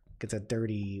 It's a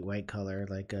dirty white color,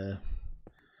 like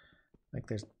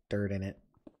there's dirt in it.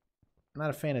 I'm not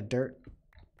a fan of dirt.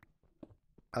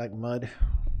 I like mud.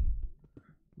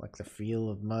 Like the feel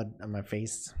of mud on my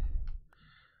face.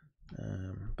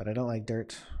 But I don't like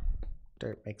dirt.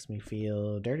 Dirt makes me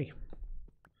feel dirty.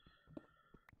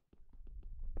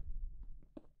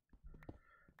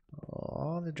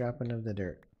 All the dropping of the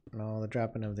dirt and all the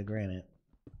dropping of the granite.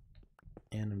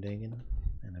 And I'm digging,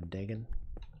 and I'm digging,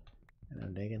 and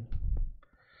I'm digging,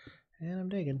 and I'm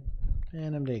digging,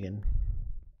 and I'm digging.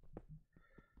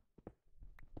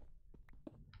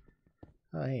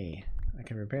 Oh, hey, I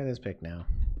can repair this pick now.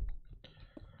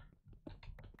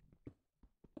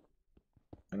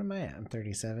 What am I at? I'm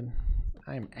 37.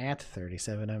 I'm at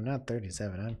 37. I'm not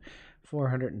 37. I'm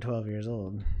 412 years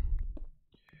old.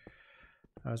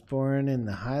 I was born in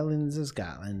the Highlands of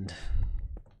Scotland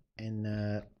in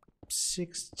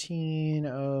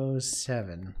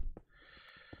 1607.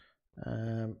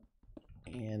 And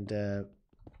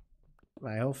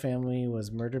my whole family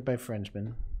was murdered by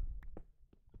Frenchmen.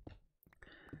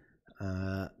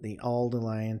 The Auld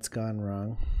Alliance gone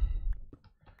wrong.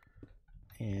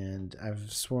 And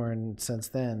I've sworn since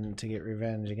then to get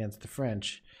revenge against the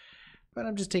French. But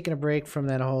I'm just taking a break from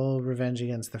that whole revenge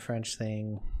against the French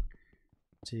thing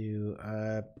to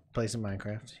play some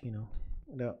Minecraft, you know.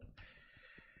 No,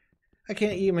 I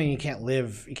can't eat. I mean, you can't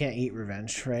eat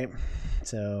revenge, right?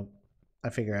 So I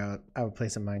figure out I would play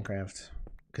some Minecraft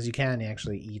because you can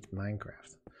actually eat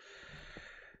Minecraft.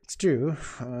 It's true.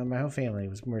 My whole family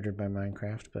was murdered by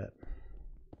Minecraft, but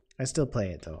I still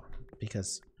play it though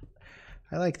because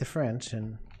I like the French,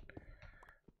 and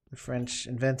the French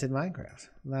invented Minecraft.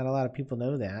 Not a lot of people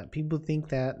know that. People think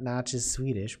that Notch is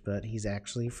Swedish, but he's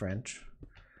actually French.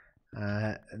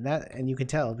 And you can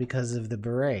tell because of the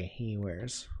beret he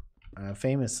wears.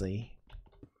 Famously,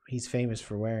 he's famous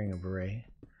for wearing a beret,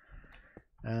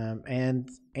 and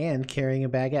carrying a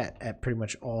baguette at pretty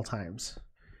much all times.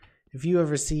 If you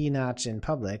ever see Notch in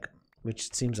public,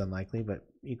 which seems unlikely, but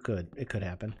it could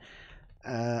happen,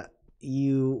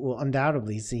 you will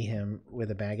undoubtedly see him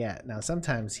with a baguette. Now,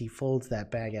 sometimes he folds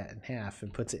that baguette in half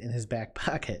and puts it in his back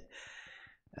pocket,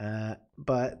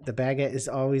 but the baguette is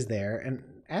always there. And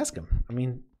ask him. I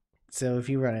mean, so if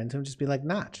you run into him, just be like,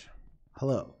 Notch,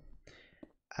 hello.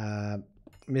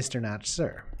 Mr. Notch,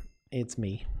 sir, it's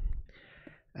me.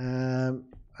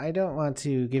 I don't want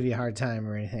to give you a hard time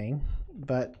or anything,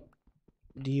 but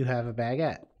do you have a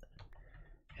baguette?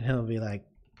 And he'll be like,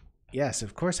 yes,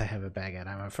 of course I have a baguette.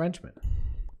 I'm a Frenchman.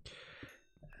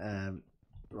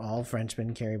 All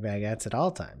Frenchmen carry baguettes at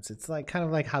all times. It's like kind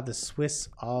of like how the Swiss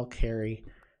all carry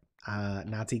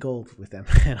Nazi gold with them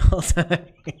at all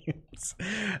times.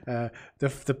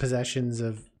 The possessions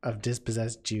of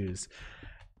dispossessed Jews.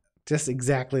 Just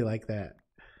exactly like that.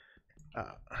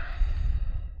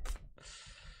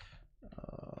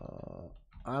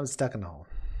 I'm stuck in a hole.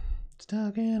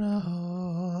 Stuck in a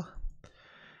hole.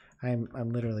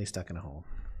 I'm literally stuck in a hole.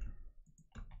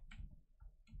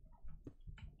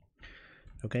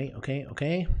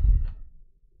 Okay.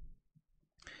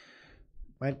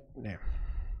 What? There.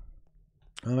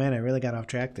 Oh man, I really got off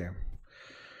track there.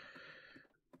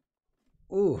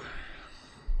 Ooh.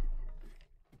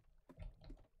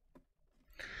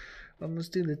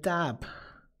 Almost to the top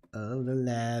of the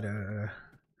ladder.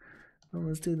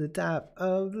 Almost to the top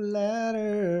of the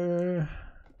ladder.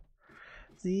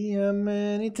 See how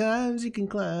many times you can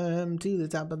climb to the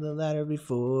top of the ladder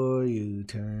before you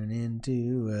turn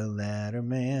into a ladder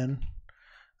man.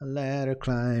 A ladder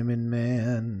climbing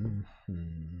man.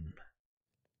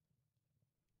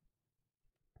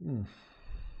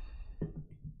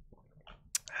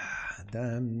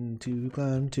 Time to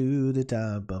climb to the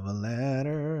top of a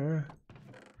ladder.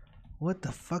 What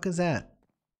the fuck is that?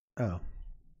 Oh.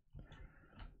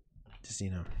 Just,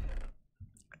 you know.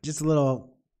 Just a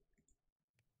little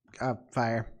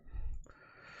fire.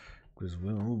 Cause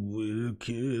we'll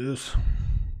kiss.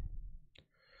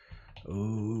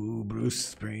 Oh,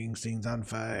 Bruce Springsteen's on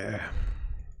fire.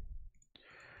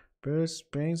 Bruce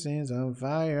Springsteen's on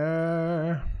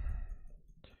fire.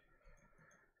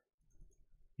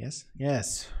 Yes,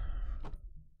 yes.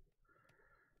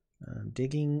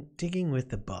 Digging with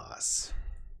the boss.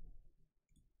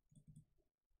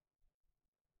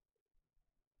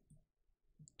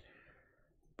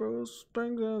 Bruce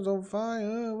Springsteen's on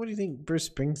fire. What do you think Bruce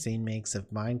Springsteen makes of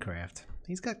Minecraft?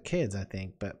 He's got kids, I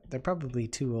think, but they're probably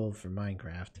too old for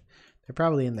Minecraft. They're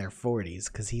probably in their 40s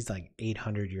because he's like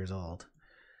 800 years old.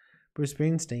 Bruce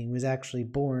Springsteen was actually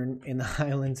born in the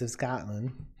Highlands of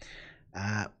Scotland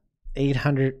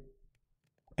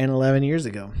 811 years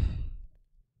ago.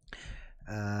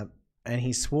 And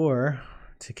he swore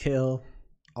to kill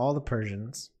all the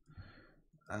Persians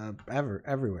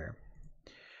everywhere.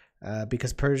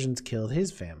 Because Persians killed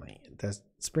his family. The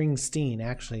Springsteen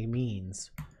actually means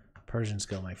Persians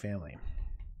kill my family.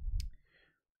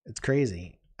 It's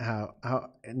crazy how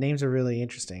names are really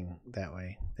interesting that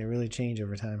way. They really change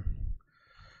over time.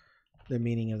 The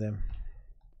meaning of them.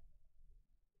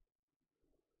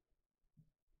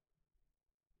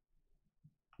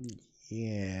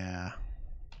 Yeah.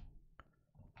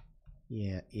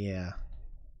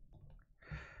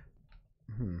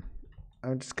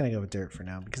 I'm just gonna go with dirt for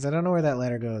now because I don't know where that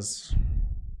ladder goes.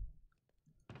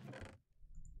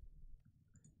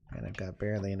 And I've got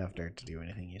barely enough dirt to do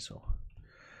anything useful. I'm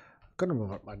gonna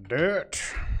move up my dirt.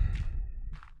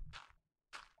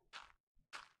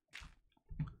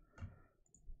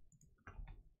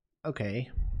 Okay.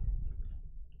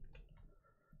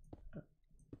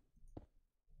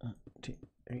 1, 2,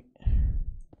 3.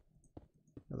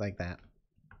 Like that.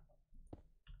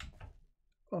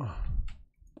 Oh.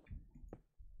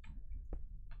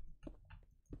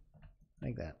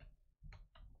 Like that.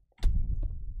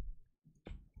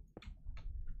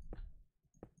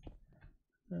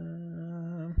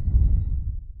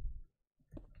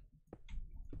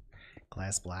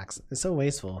 Glass blocks. It's so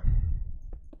wasteful.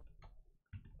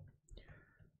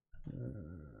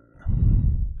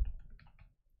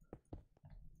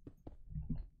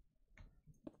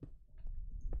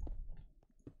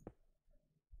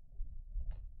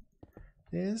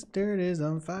 This dirt is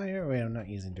on fire. Wait, I'm not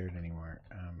using dirt anymore.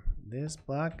 This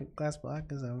glass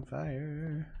block is on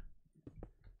fire.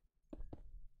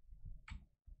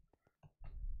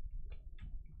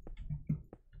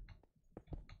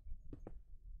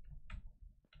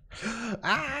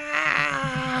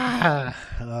 Ah!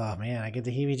 Oh man, I get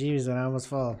the heebie-jeebies when I almost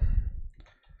fall.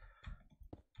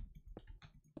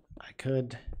 I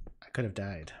could have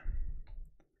died.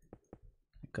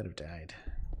 I could have died.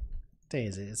 What day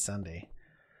is it? It's Sunday.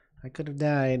 I could have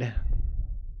died.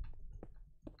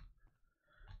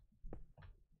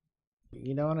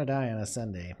 You don't want to die on a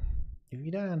Sunday. If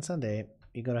you die on Sunday,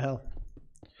 you go to hell.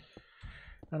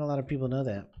 Not a lot of people know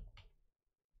that.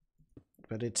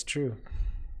 But it's true.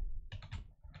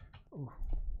 Ooh.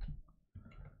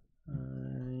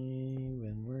 I've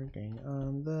been working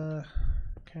on the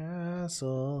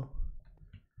castle.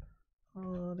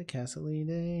 Oh, the castle-y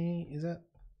day. Is that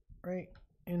right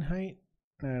in height?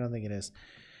 No, I don't think it is.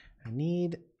 I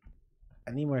need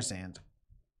more sand.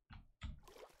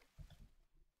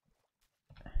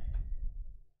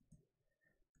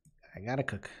 I gotta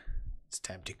cook. It's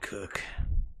time to cook.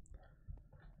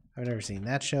 I've never seen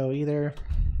that show either.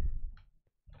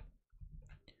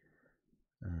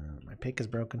 My pick is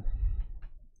broken.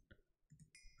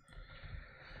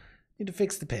 Need to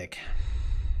fix the pick.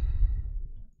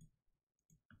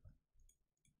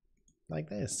 Like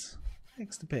this.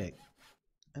 Fix the pick.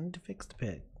 I need to fix the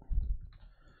pick.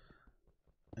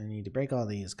 I need to break all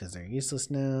these because they're useless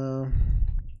now.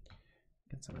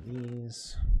 Get some of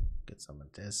these. Get some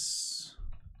of this.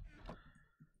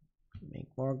 Make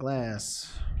more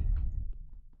glass.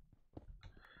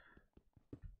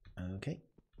 Okay.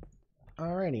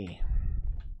 Alrighty.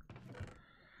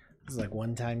 This is like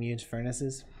one-time use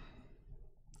furnaces.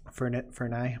 Furnace.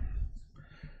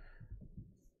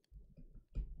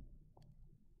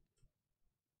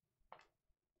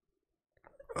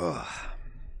 Ugh.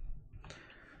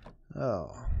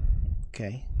 Oh,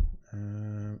 okay.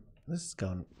 This is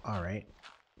going all right.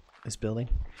 This building,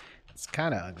 it's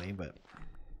kind of ugly, but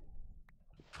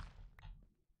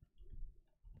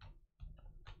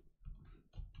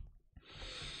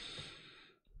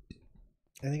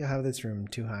I think I'll have this room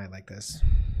too high like this,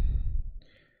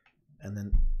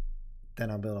 and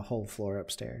then I'll build a whole floor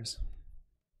upstairs.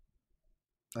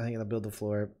 I think I'll build the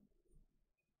floor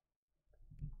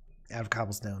out of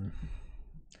cobblestone,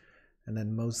 and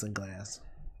then mostly glass.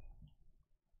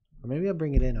 Or maybe I'll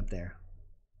bring it in up there.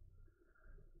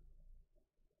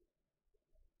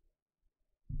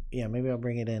 Yeah, maybe I'll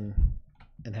bring it in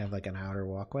and have like an outer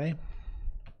walkway.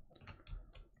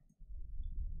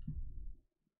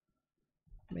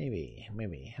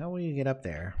 Maybe. How will you get up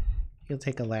there? You'll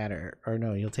take a ladder, or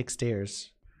no, you'll take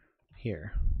stairs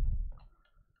here.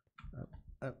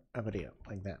 Up,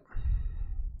 like that.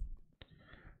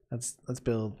 Let's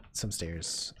build some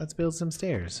stairs. Let's build some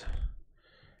stairs.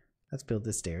 Let's build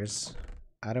the stairs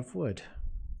out of wood.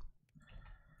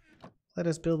 Let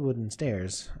us build wooden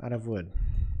stairs out of wood.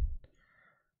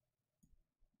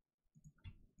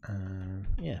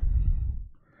 Yeah.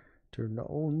 Turn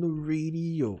on the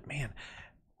radio. Man,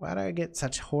 why do I get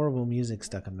such horrible music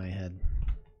stuck in my head?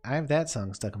 I have that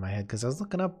song stuck in my head because I was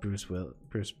looking up Bruce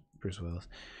Willis,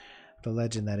 the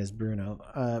legend that is Bruno,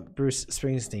 Bruce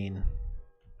Springsteen,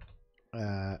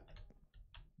 the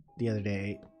other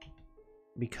day,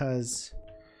 because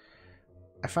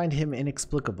I find him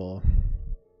inexplicable.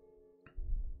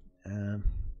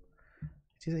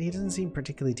 He doesn't seem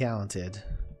particularly talented,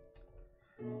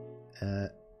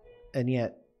 and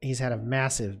yet he's had a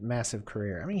massive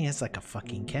career. I mean, he has like a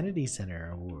fucking Kennedy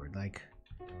Center award, like.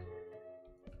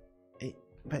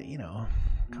 But you know,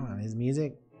 come on, his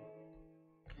music.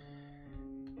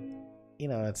 You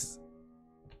know, it's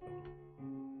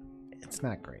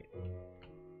not great.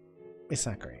 It's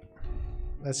not great.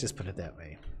 Let's just put it that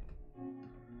way.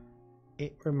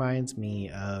 It reminds me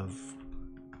of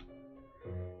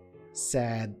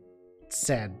sad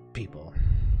people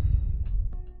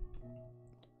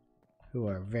who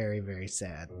are very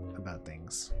sad about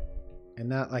things, and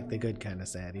not like the good kind of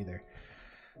sad either,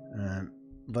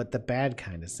 but the bad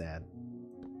kind of sad.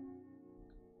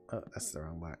 Oh, that's the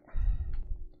wrong block.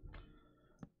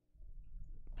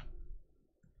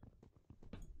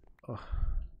 Oh.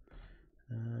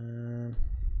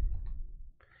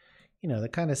 You know, the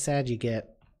kind of sad you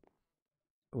get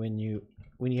when you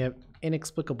have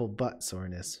inexplicable butt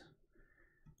soreness,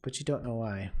 but you don't know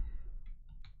why.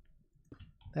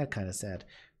 That kind of sad.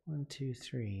 1, 2,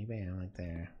 3, bam, like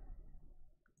there.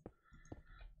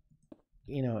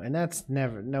 You know, and that's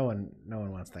never. No one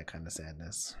wants that kind of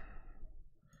sadness.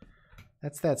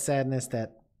 That's that sadness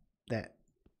that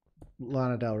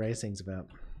Lana Del Rey sings about.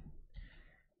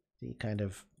 The kind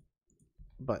of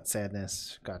butt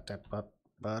sadness. Got that butt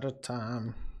a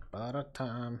time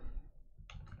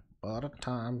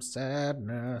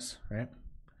sadness, right?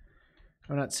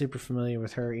 I'm not super familiar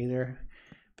with her either,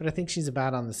 but I think she's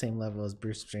about on the same level as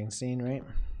Bruce Springsteen, right?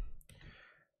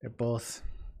 They're both,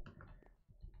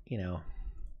 you know,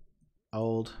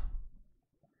 old.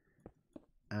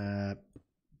 They're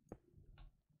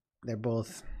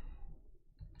both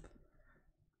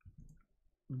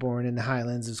born in the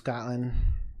Highlands of Scotland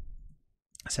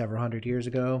several hundred years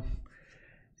ago,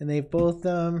 and they've both,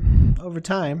 over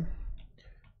time,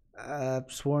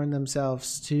 sworn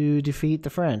themselves to defeat the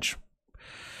French.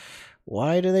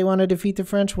 Why do they want to defeat the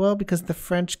French? Well, because the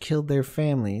French killed their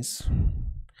families,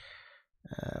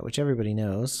 which everybody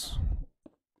knows.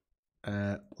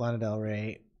 Lana Del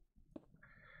Rey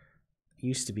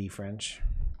used to be French,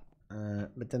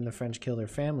 but then the French killed her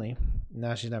family.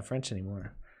 Now she's not French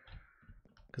anymore,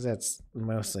 because that's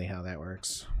mostly how that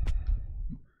works.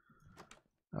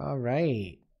 All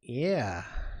right, yeah.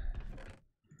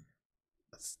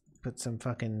 Let's put some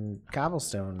fucking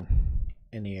cobblestone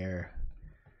in the air.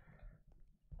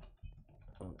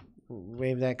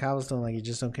 Wave that cobblestone like you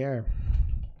just don't care.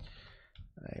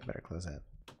 I better close that.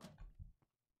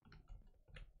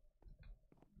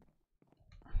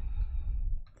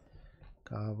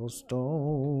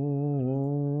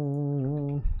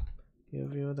 Cobblestone,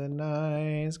 give you the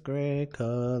nice gray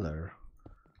color,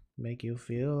 make you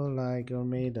feel like you're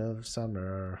made of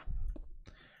summer.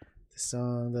 This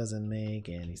song doesn't make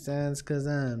any sense cause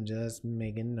I'm just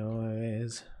making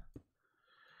noise.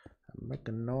 I'm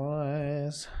making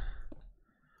noise.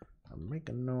 I'm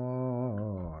making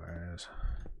noise.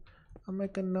 I'm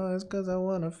making noise cause I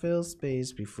wanna fill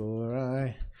space before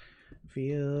I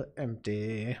feel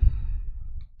empty.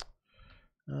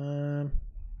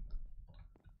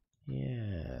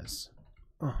 Yes.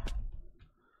 Oh.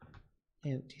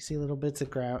 And do you see little bits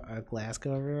of glass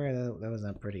go everywhere? That was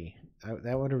not pretty.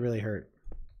 That would have really hurt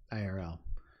IRL.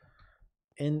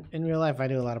 In real life, I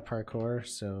do a lot of parkour,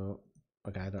 so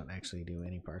like I don't actually do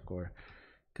any parkour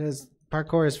because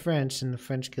parkour is French, and the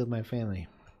French killed my family.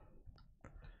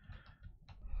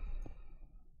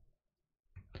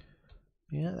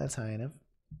 Yeah, that's high enough.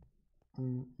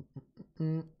 I'm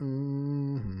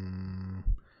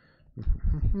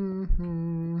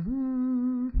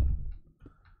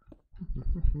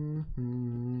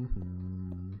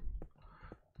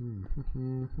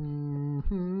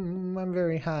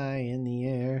very high in the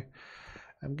air.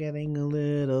 I'm getting a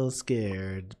little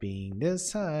scared being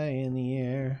this high in the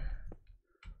air.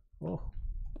 Oh.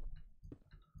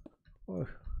 Oh.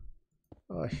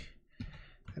 Oh.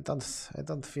 I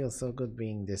don't feel so good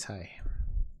being this high.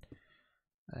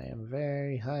 I am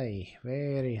very high,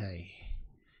 very high.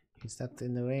 Is that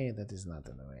in the way? That is not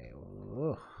in the way.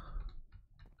 Oh.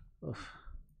 Oh.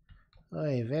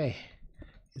 Oy vey.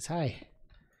 It's high.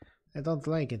 I don't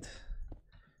like it.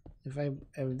 If I'm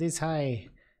this high,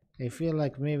 I feel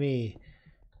like maybe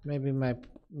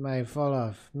my fall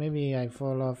off. Maybe I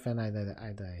fall off and I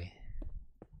die.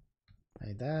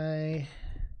 I die.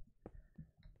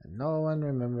 And no one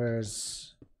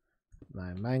remembers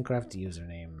my Minecraft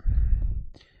username.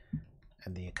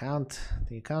 And the account,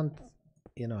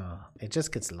 you know, it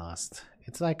just gets lost.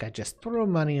 It's like I just threw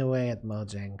money away at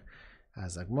Mojang. I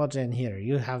was like, Mojang, here,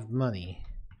 you have money.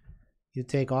 You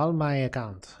take all my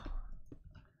account.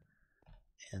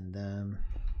 And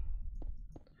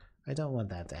I don't want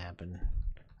that to happen.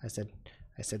 I said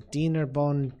Diener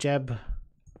Bone Jeb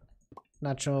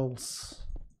Nachos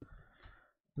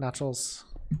Nacho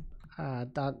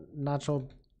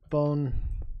Bone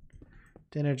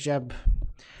Dinner Jeb.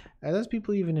 Are those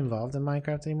people even involved in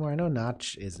Minecraft anymore? I know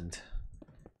Notch isn't,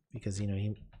 because you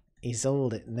know he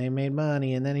sold it and they made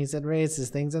money, and then he said racist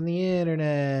things on the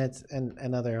internet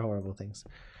and other horrible things.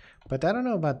 But I don't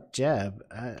know about Jeb.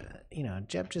 You know,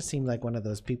 Jeb just seemed like one of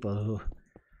those people who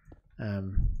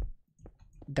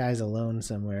dies alone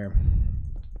somewhere.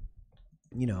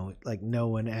 You know, like no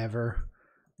one ever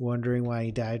wondering why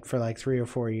he died for like 3 or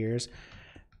 4 years,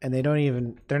 and they're not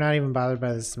even bothered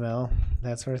by the smell,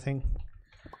 that sort of thing.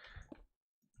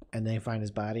 And they find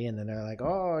his body, and then they're like,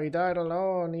 "Oh, he died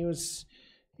alone. He was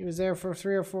there for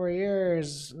 3 or 4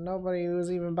 years. Nobody was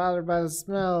even bothered by the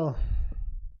smell."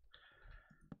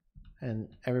 And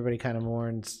everybody kind of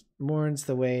mourns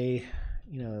the way,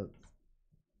 you know,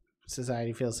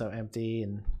 society feels so empty,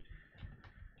 and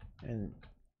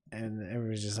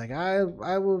everybody's just like, I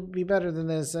will be better than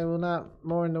this. I will not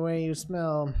mourn the way you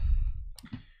smell.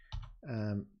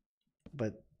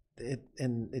 But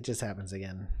it just happens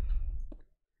again.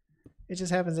 It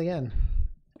just happens again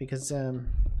because no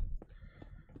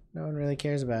one really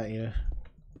cares about you,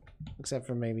 except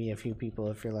for maybe a few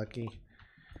people if you're lucky.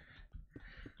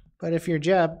 But if you're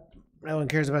Jeb, no one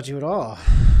cares about you at all.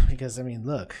 Because, I mean,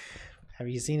 look, have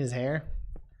you seen his hair?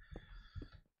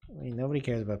 I mean, nobody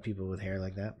cares about people with hair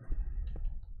like that.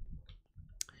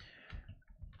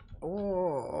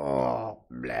 Oh,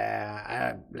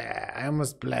 blah, blah. I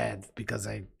almost bled because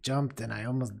I jumped and I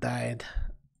almost died.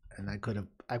 And I could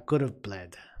have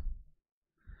bled.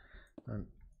 1,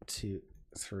 2,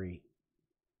 3.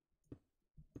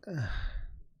 I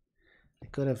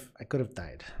could have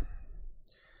died.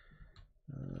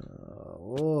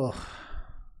 Oh.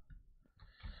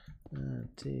 1,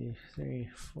 2, 3,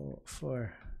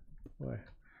 4.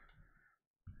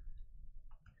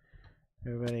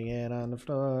 Everybody get on the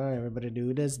floor. Everybody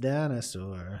do this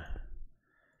dinosaur.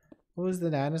 What was the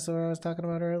dinosaur I was talking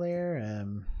about earlier?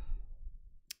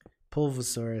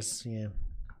 Pulvosaurus, yeah.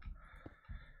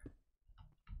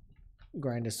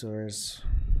 Grindosaurus.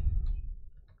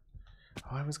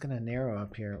 Oh, I was gonna narrow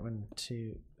up here. 1,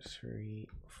 2, 3,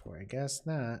 4. I guess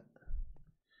not.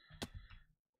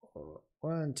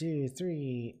 1, 2,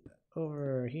 3.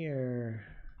 Over here.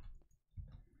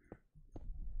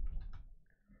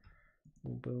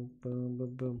 Boom, boom, boom,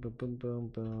 boom, boom, boom, boom, boom,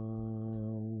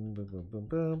 boom, boom, boom,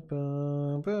 boom,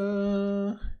 boom,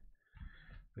 boom.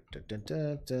 Da, da,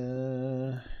 da,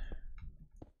 da.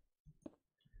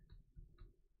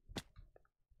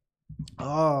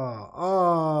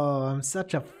 Oh, I'm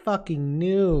such a fucking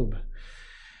noob.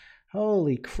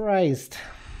 Holy Christ.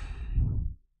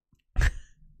 I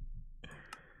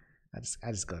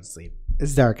just go to sleep.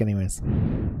 It's dark anyways.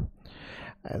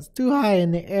 It's too high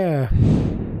in the air.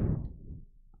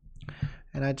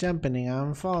 And I jumping and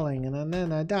I'm falling and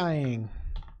then I'm dying.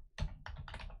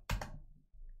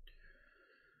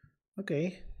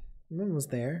 Okay, I'm almost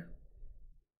there.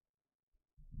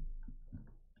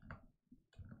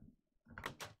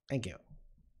 Thank you.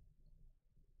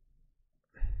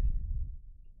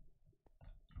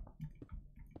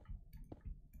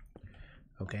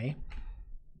 Okay.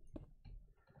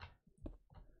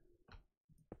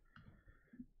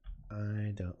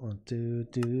 I don't want to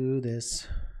do this.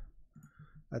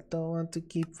 I don't want to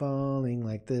keep falling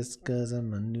like this cause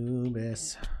I'm a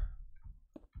noobess.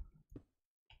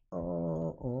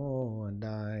 Oh, I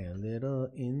die a little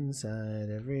inside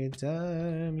every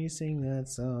time you sing that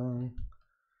song.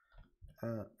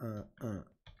 1,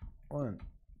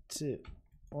 2,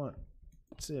 1,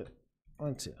 2,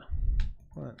 1, 2,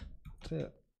 1, 2,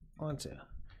 1, 2,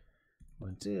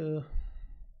 1, 2,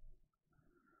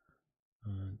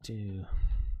 1, 2,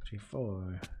 3,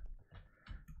 4.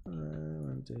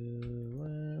 1, 2,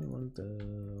 1, 1, 2,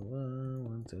 1,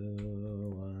 1, 2,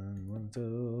 1, 1,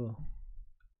 2.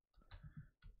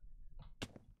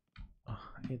 Oh,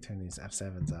 I need to turn these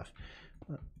F7s off.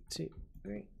 1, 2,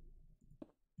 3.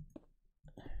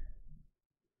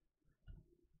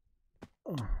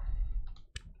 Oh.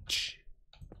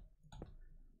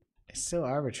 It's so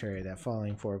arbitrary that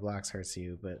falling 4 blocks hurts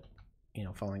you, but you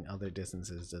know, falling other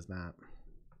distances does not.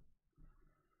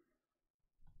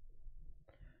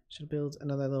 Should I build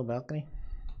another little balcony?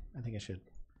 I think I should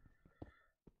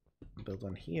build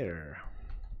one here.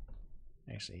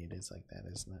 Actually, it is like that,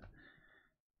 isn't it?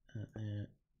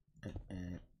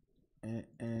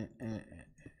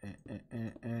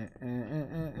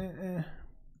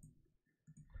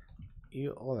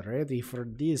 You all ready for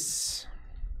this?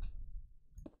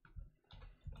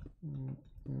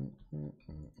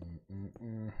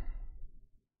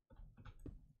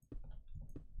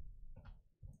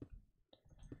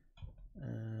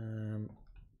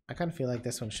 I kind of feel like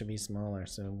this one should be smaller,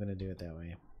 so I'm gonna do it that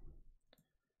way.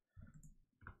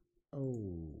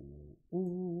 Oh,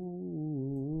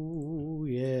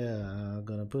 yeah, I'm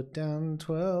gonna put down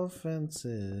 12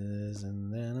 fences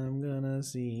and then I'm gonna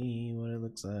see what it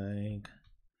looks like.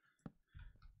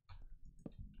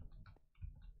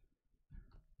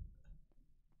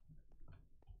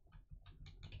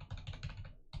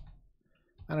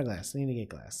 Out of glass, I need to get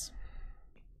glass.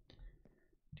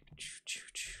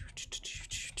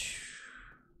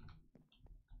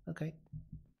 Okay,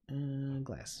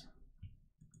 glass.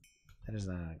 That is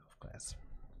not out of glass.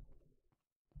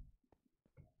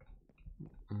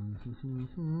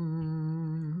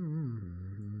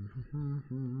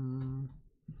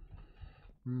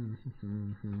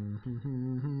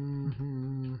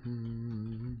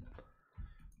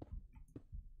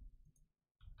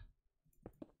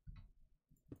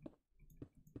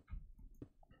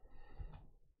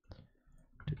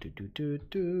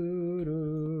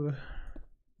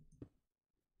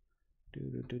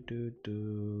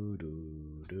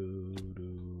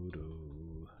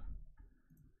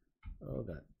 Oh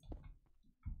god.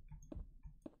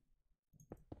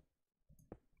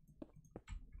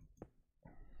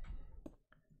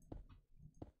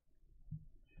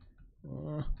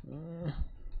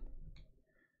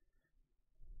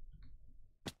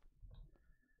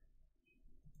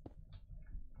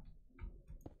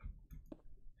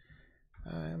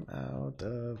 I'm out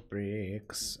of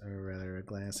bricks, or rather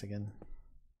glass again.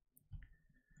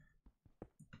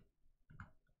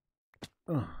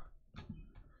 Oh,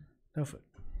 no food.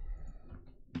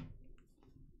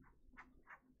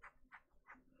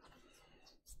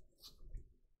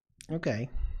 Okay.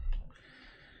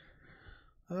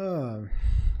 Oh,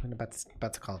 I'm about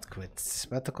to call it quits.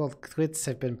 About to call it quits.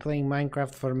 I've been playing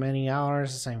Minecraft for many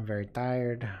hours. I'm very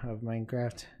tired of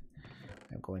Minecraft.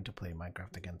 I'm going to play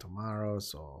Minecraft again tomorrow,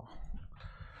 so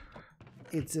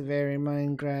it's a very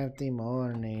Minecrafty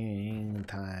morning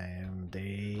time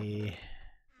day.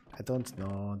 I don't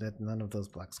know that none of those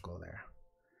blocks go there.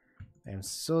 I'm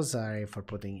so sorry for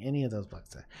putting any of those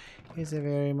blocks there. It's a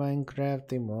very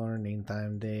Minecrafty morning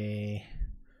time day.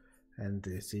 And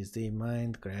this is the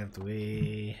Minecraft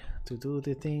way to do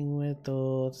the thing with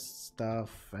those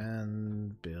stuff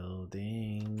and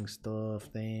building stuff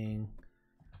thing.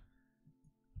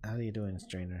 How are you doing,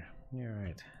 Strainer? You're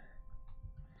right.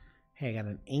 Hey, I got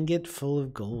an ingot full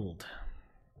of gold.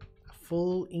 A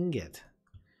full ingot.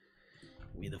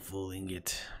 Give me the full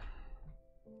ingot.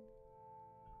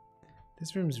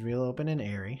 This room's real open and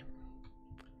airy.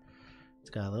 It's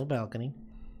got a little balcony.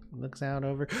 Looks out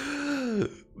over.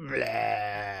 Blah,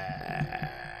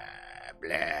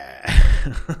 blah.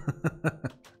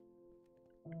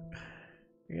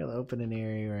 Real open and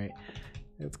airy, right?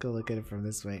 Let's go look at it from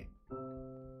this way.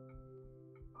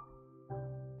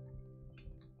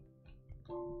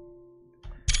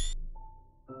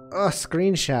 Oh,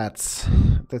 screenshots.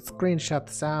 The screenshot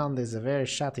sound is a very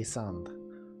shotty sound.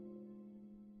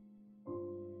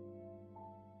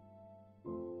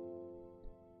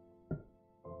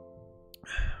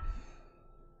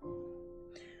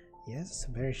 Yes,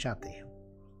 very shotty.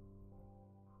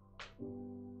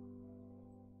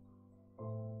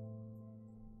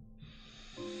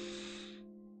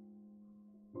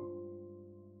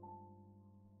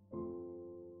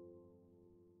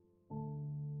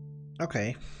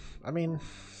 Okay. I mean,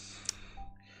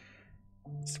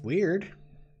 it's weird.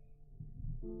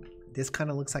 This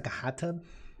kind of looks like a hot tub.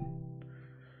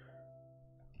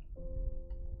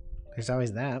 There's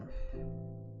always that.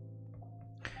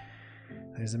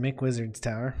 There's a Mick Wizard's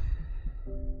tower.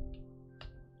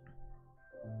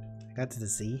 I got to the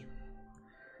sea.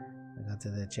 I got to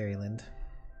the Cherryland.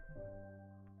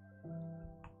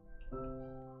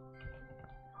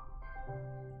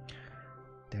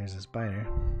 There's a spider.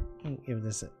 Give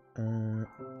this a...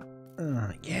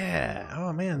 yeah!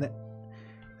 Oh man,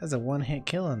 that's a one-hit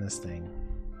kill on this thing.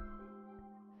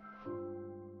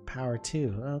 Power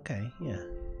 2. Okay, yeah.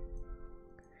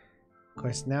 Of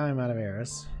course, now I'm out of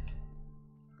arrows.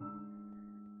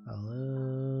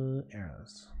 Hello,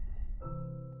 arrows.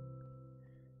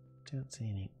 Don't see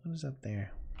any. What is up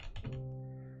there?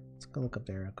 Let's go look up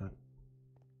there real quick.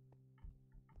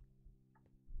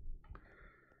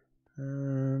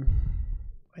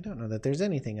 I don't know that there's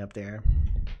anything up there.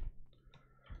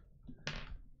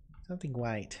 Something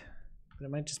white, but it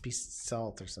might just be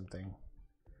salt or something.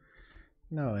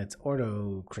 No, it's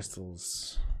ordo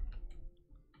crystals.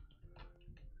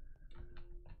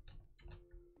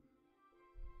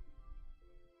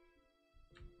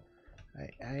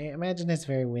 I imagine it's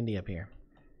very windy up here.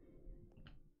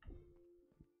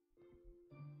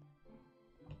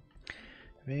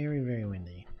 Very, very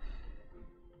windy.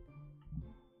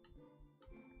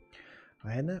 I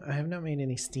have not made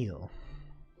any steel.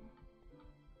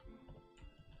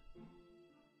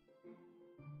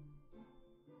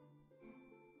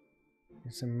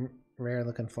 There's some rare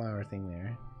looking flower thing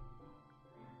there.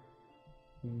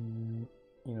 You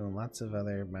know, lots of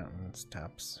other mountain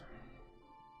tops.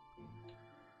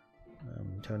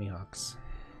 Tony Hawks.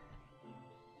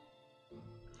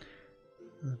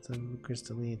 Lots of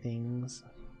crystal-y things.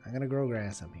 I'm gonna grow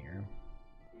grass up here.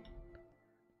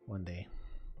 One day.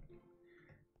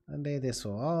 One day this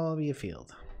will all be a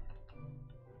field.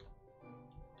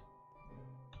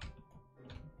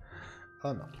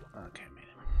 Oh no. Okay, I made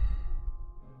it.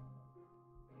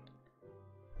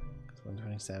 'Cause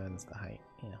 127 is the height,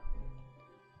 yeah.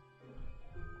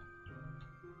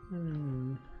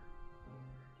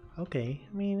 Okay,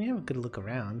 I mean, we have a good look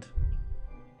around.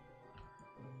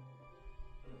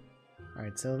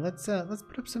 Alright, so let's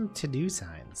put up some to-do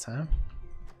signs, huh?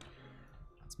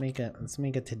 Let's make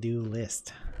a to-do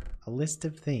list. A list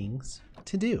of things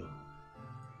to do.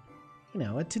 You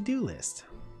know, a to-do list.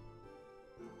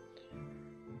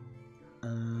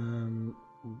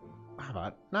 How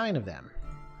about 9 of them?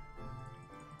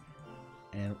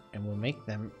 And we'll make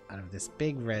them out of this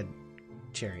big red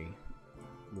cherry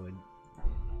wood.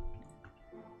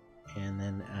 And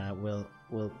then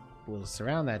we'll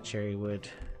surround that cherry wood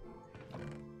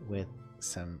with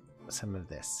some of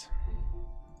this.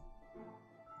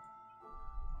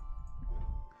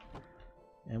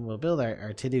 And we'll build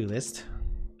our to-do list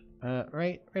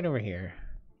right over here.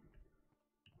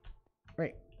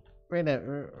 Right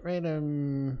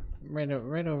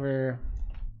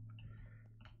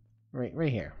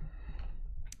here.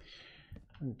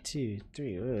 1, 2,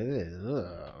 3. This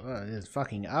is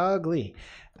fucking ugly.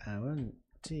 1,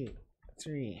 2,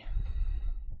 3.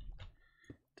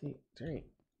 2, 3.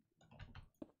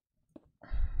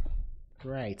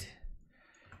 Right.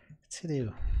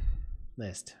 To-do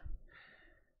list.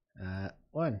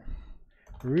 1.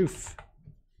 Roof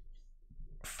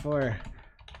for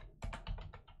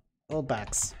old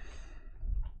backs.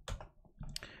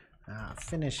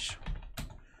 Finish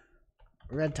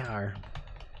red tower.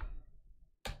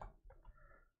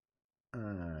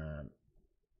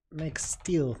 Make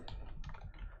steel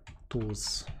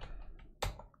tools.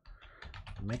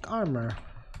 Make armor.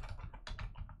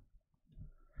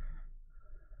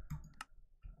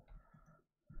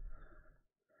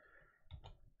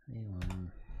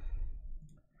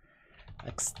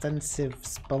 Extensive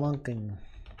spelunking.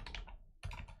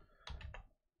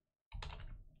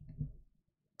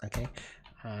 Okay.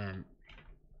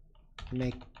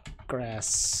 Make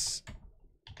grass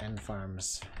and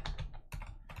farms.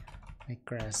 Make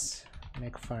grass,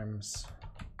 make farms.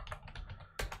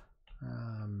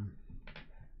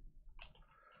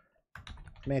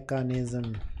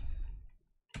 Mechanism.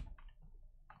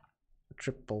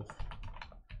 Triple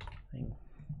thing.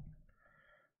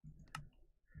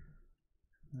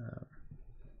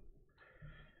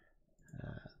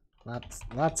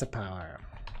 Lots of power.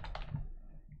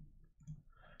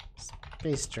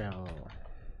 Space travel.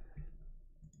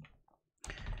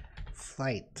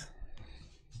 Flight.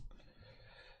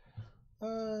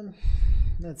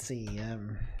 Let's see.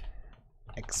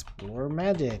 Explore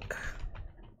magic.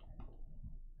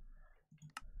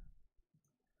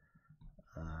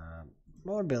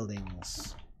 More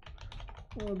buildings.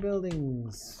 More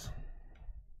buildings.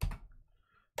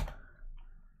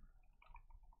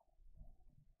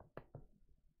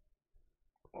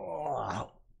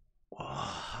 Oh.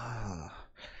 Oh.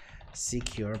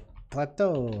 Secure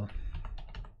plateau.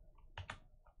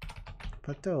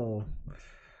 Plateau.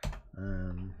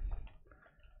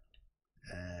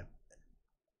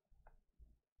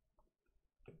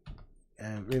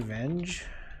 Revenge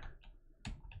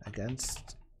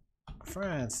against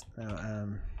France.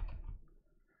 No,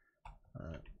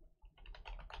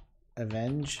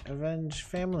 avenge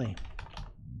family.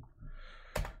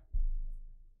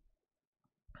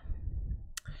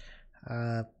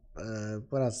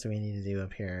 What else do we need to do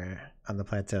up here on the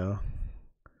plateau?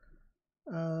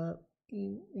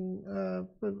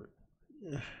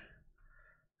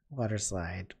 Water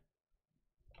slide.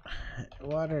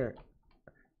 Water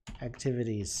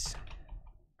activities.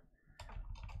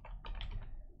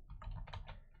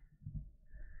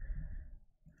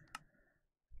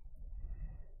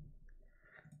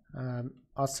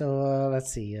 Also,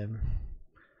 let's see.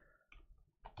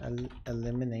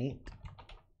 Eliminate.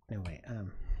 No wait.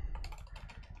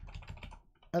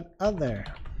 Other.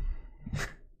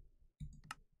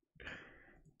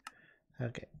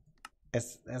 Okay.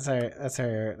 That's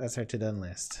our to-done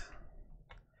list.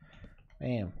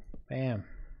 Bam. Bam.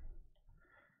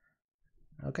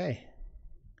 Okay.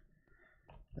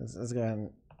 Let's go ahead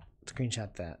and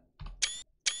screenshot that.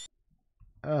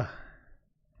 Oh.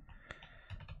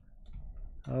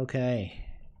 Okay.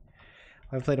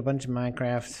 I've played a bunch of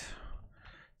Minecraft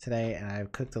today, and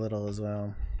I've cooked a little as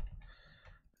well.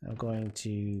 I'm going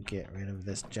to get rid of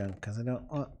this junk because I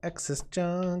don't want excess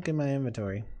junk in my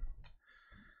inventory.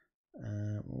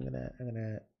 I'm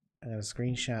gonna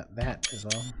screenshot that as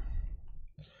well.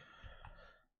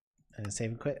 And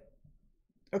save and quit.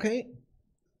 Okay,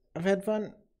 I've had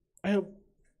fun. I hope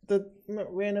the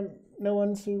no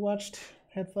ones who watched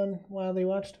had fun while they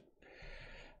watched.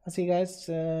 I'll see you guys.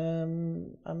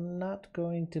 I'm not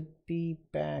going to be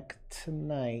back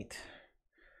tonight.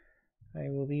 I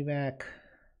will be back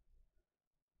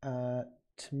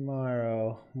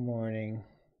tomorrow morning,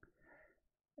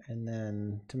 and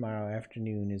then tomorrow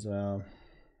afternoon as well.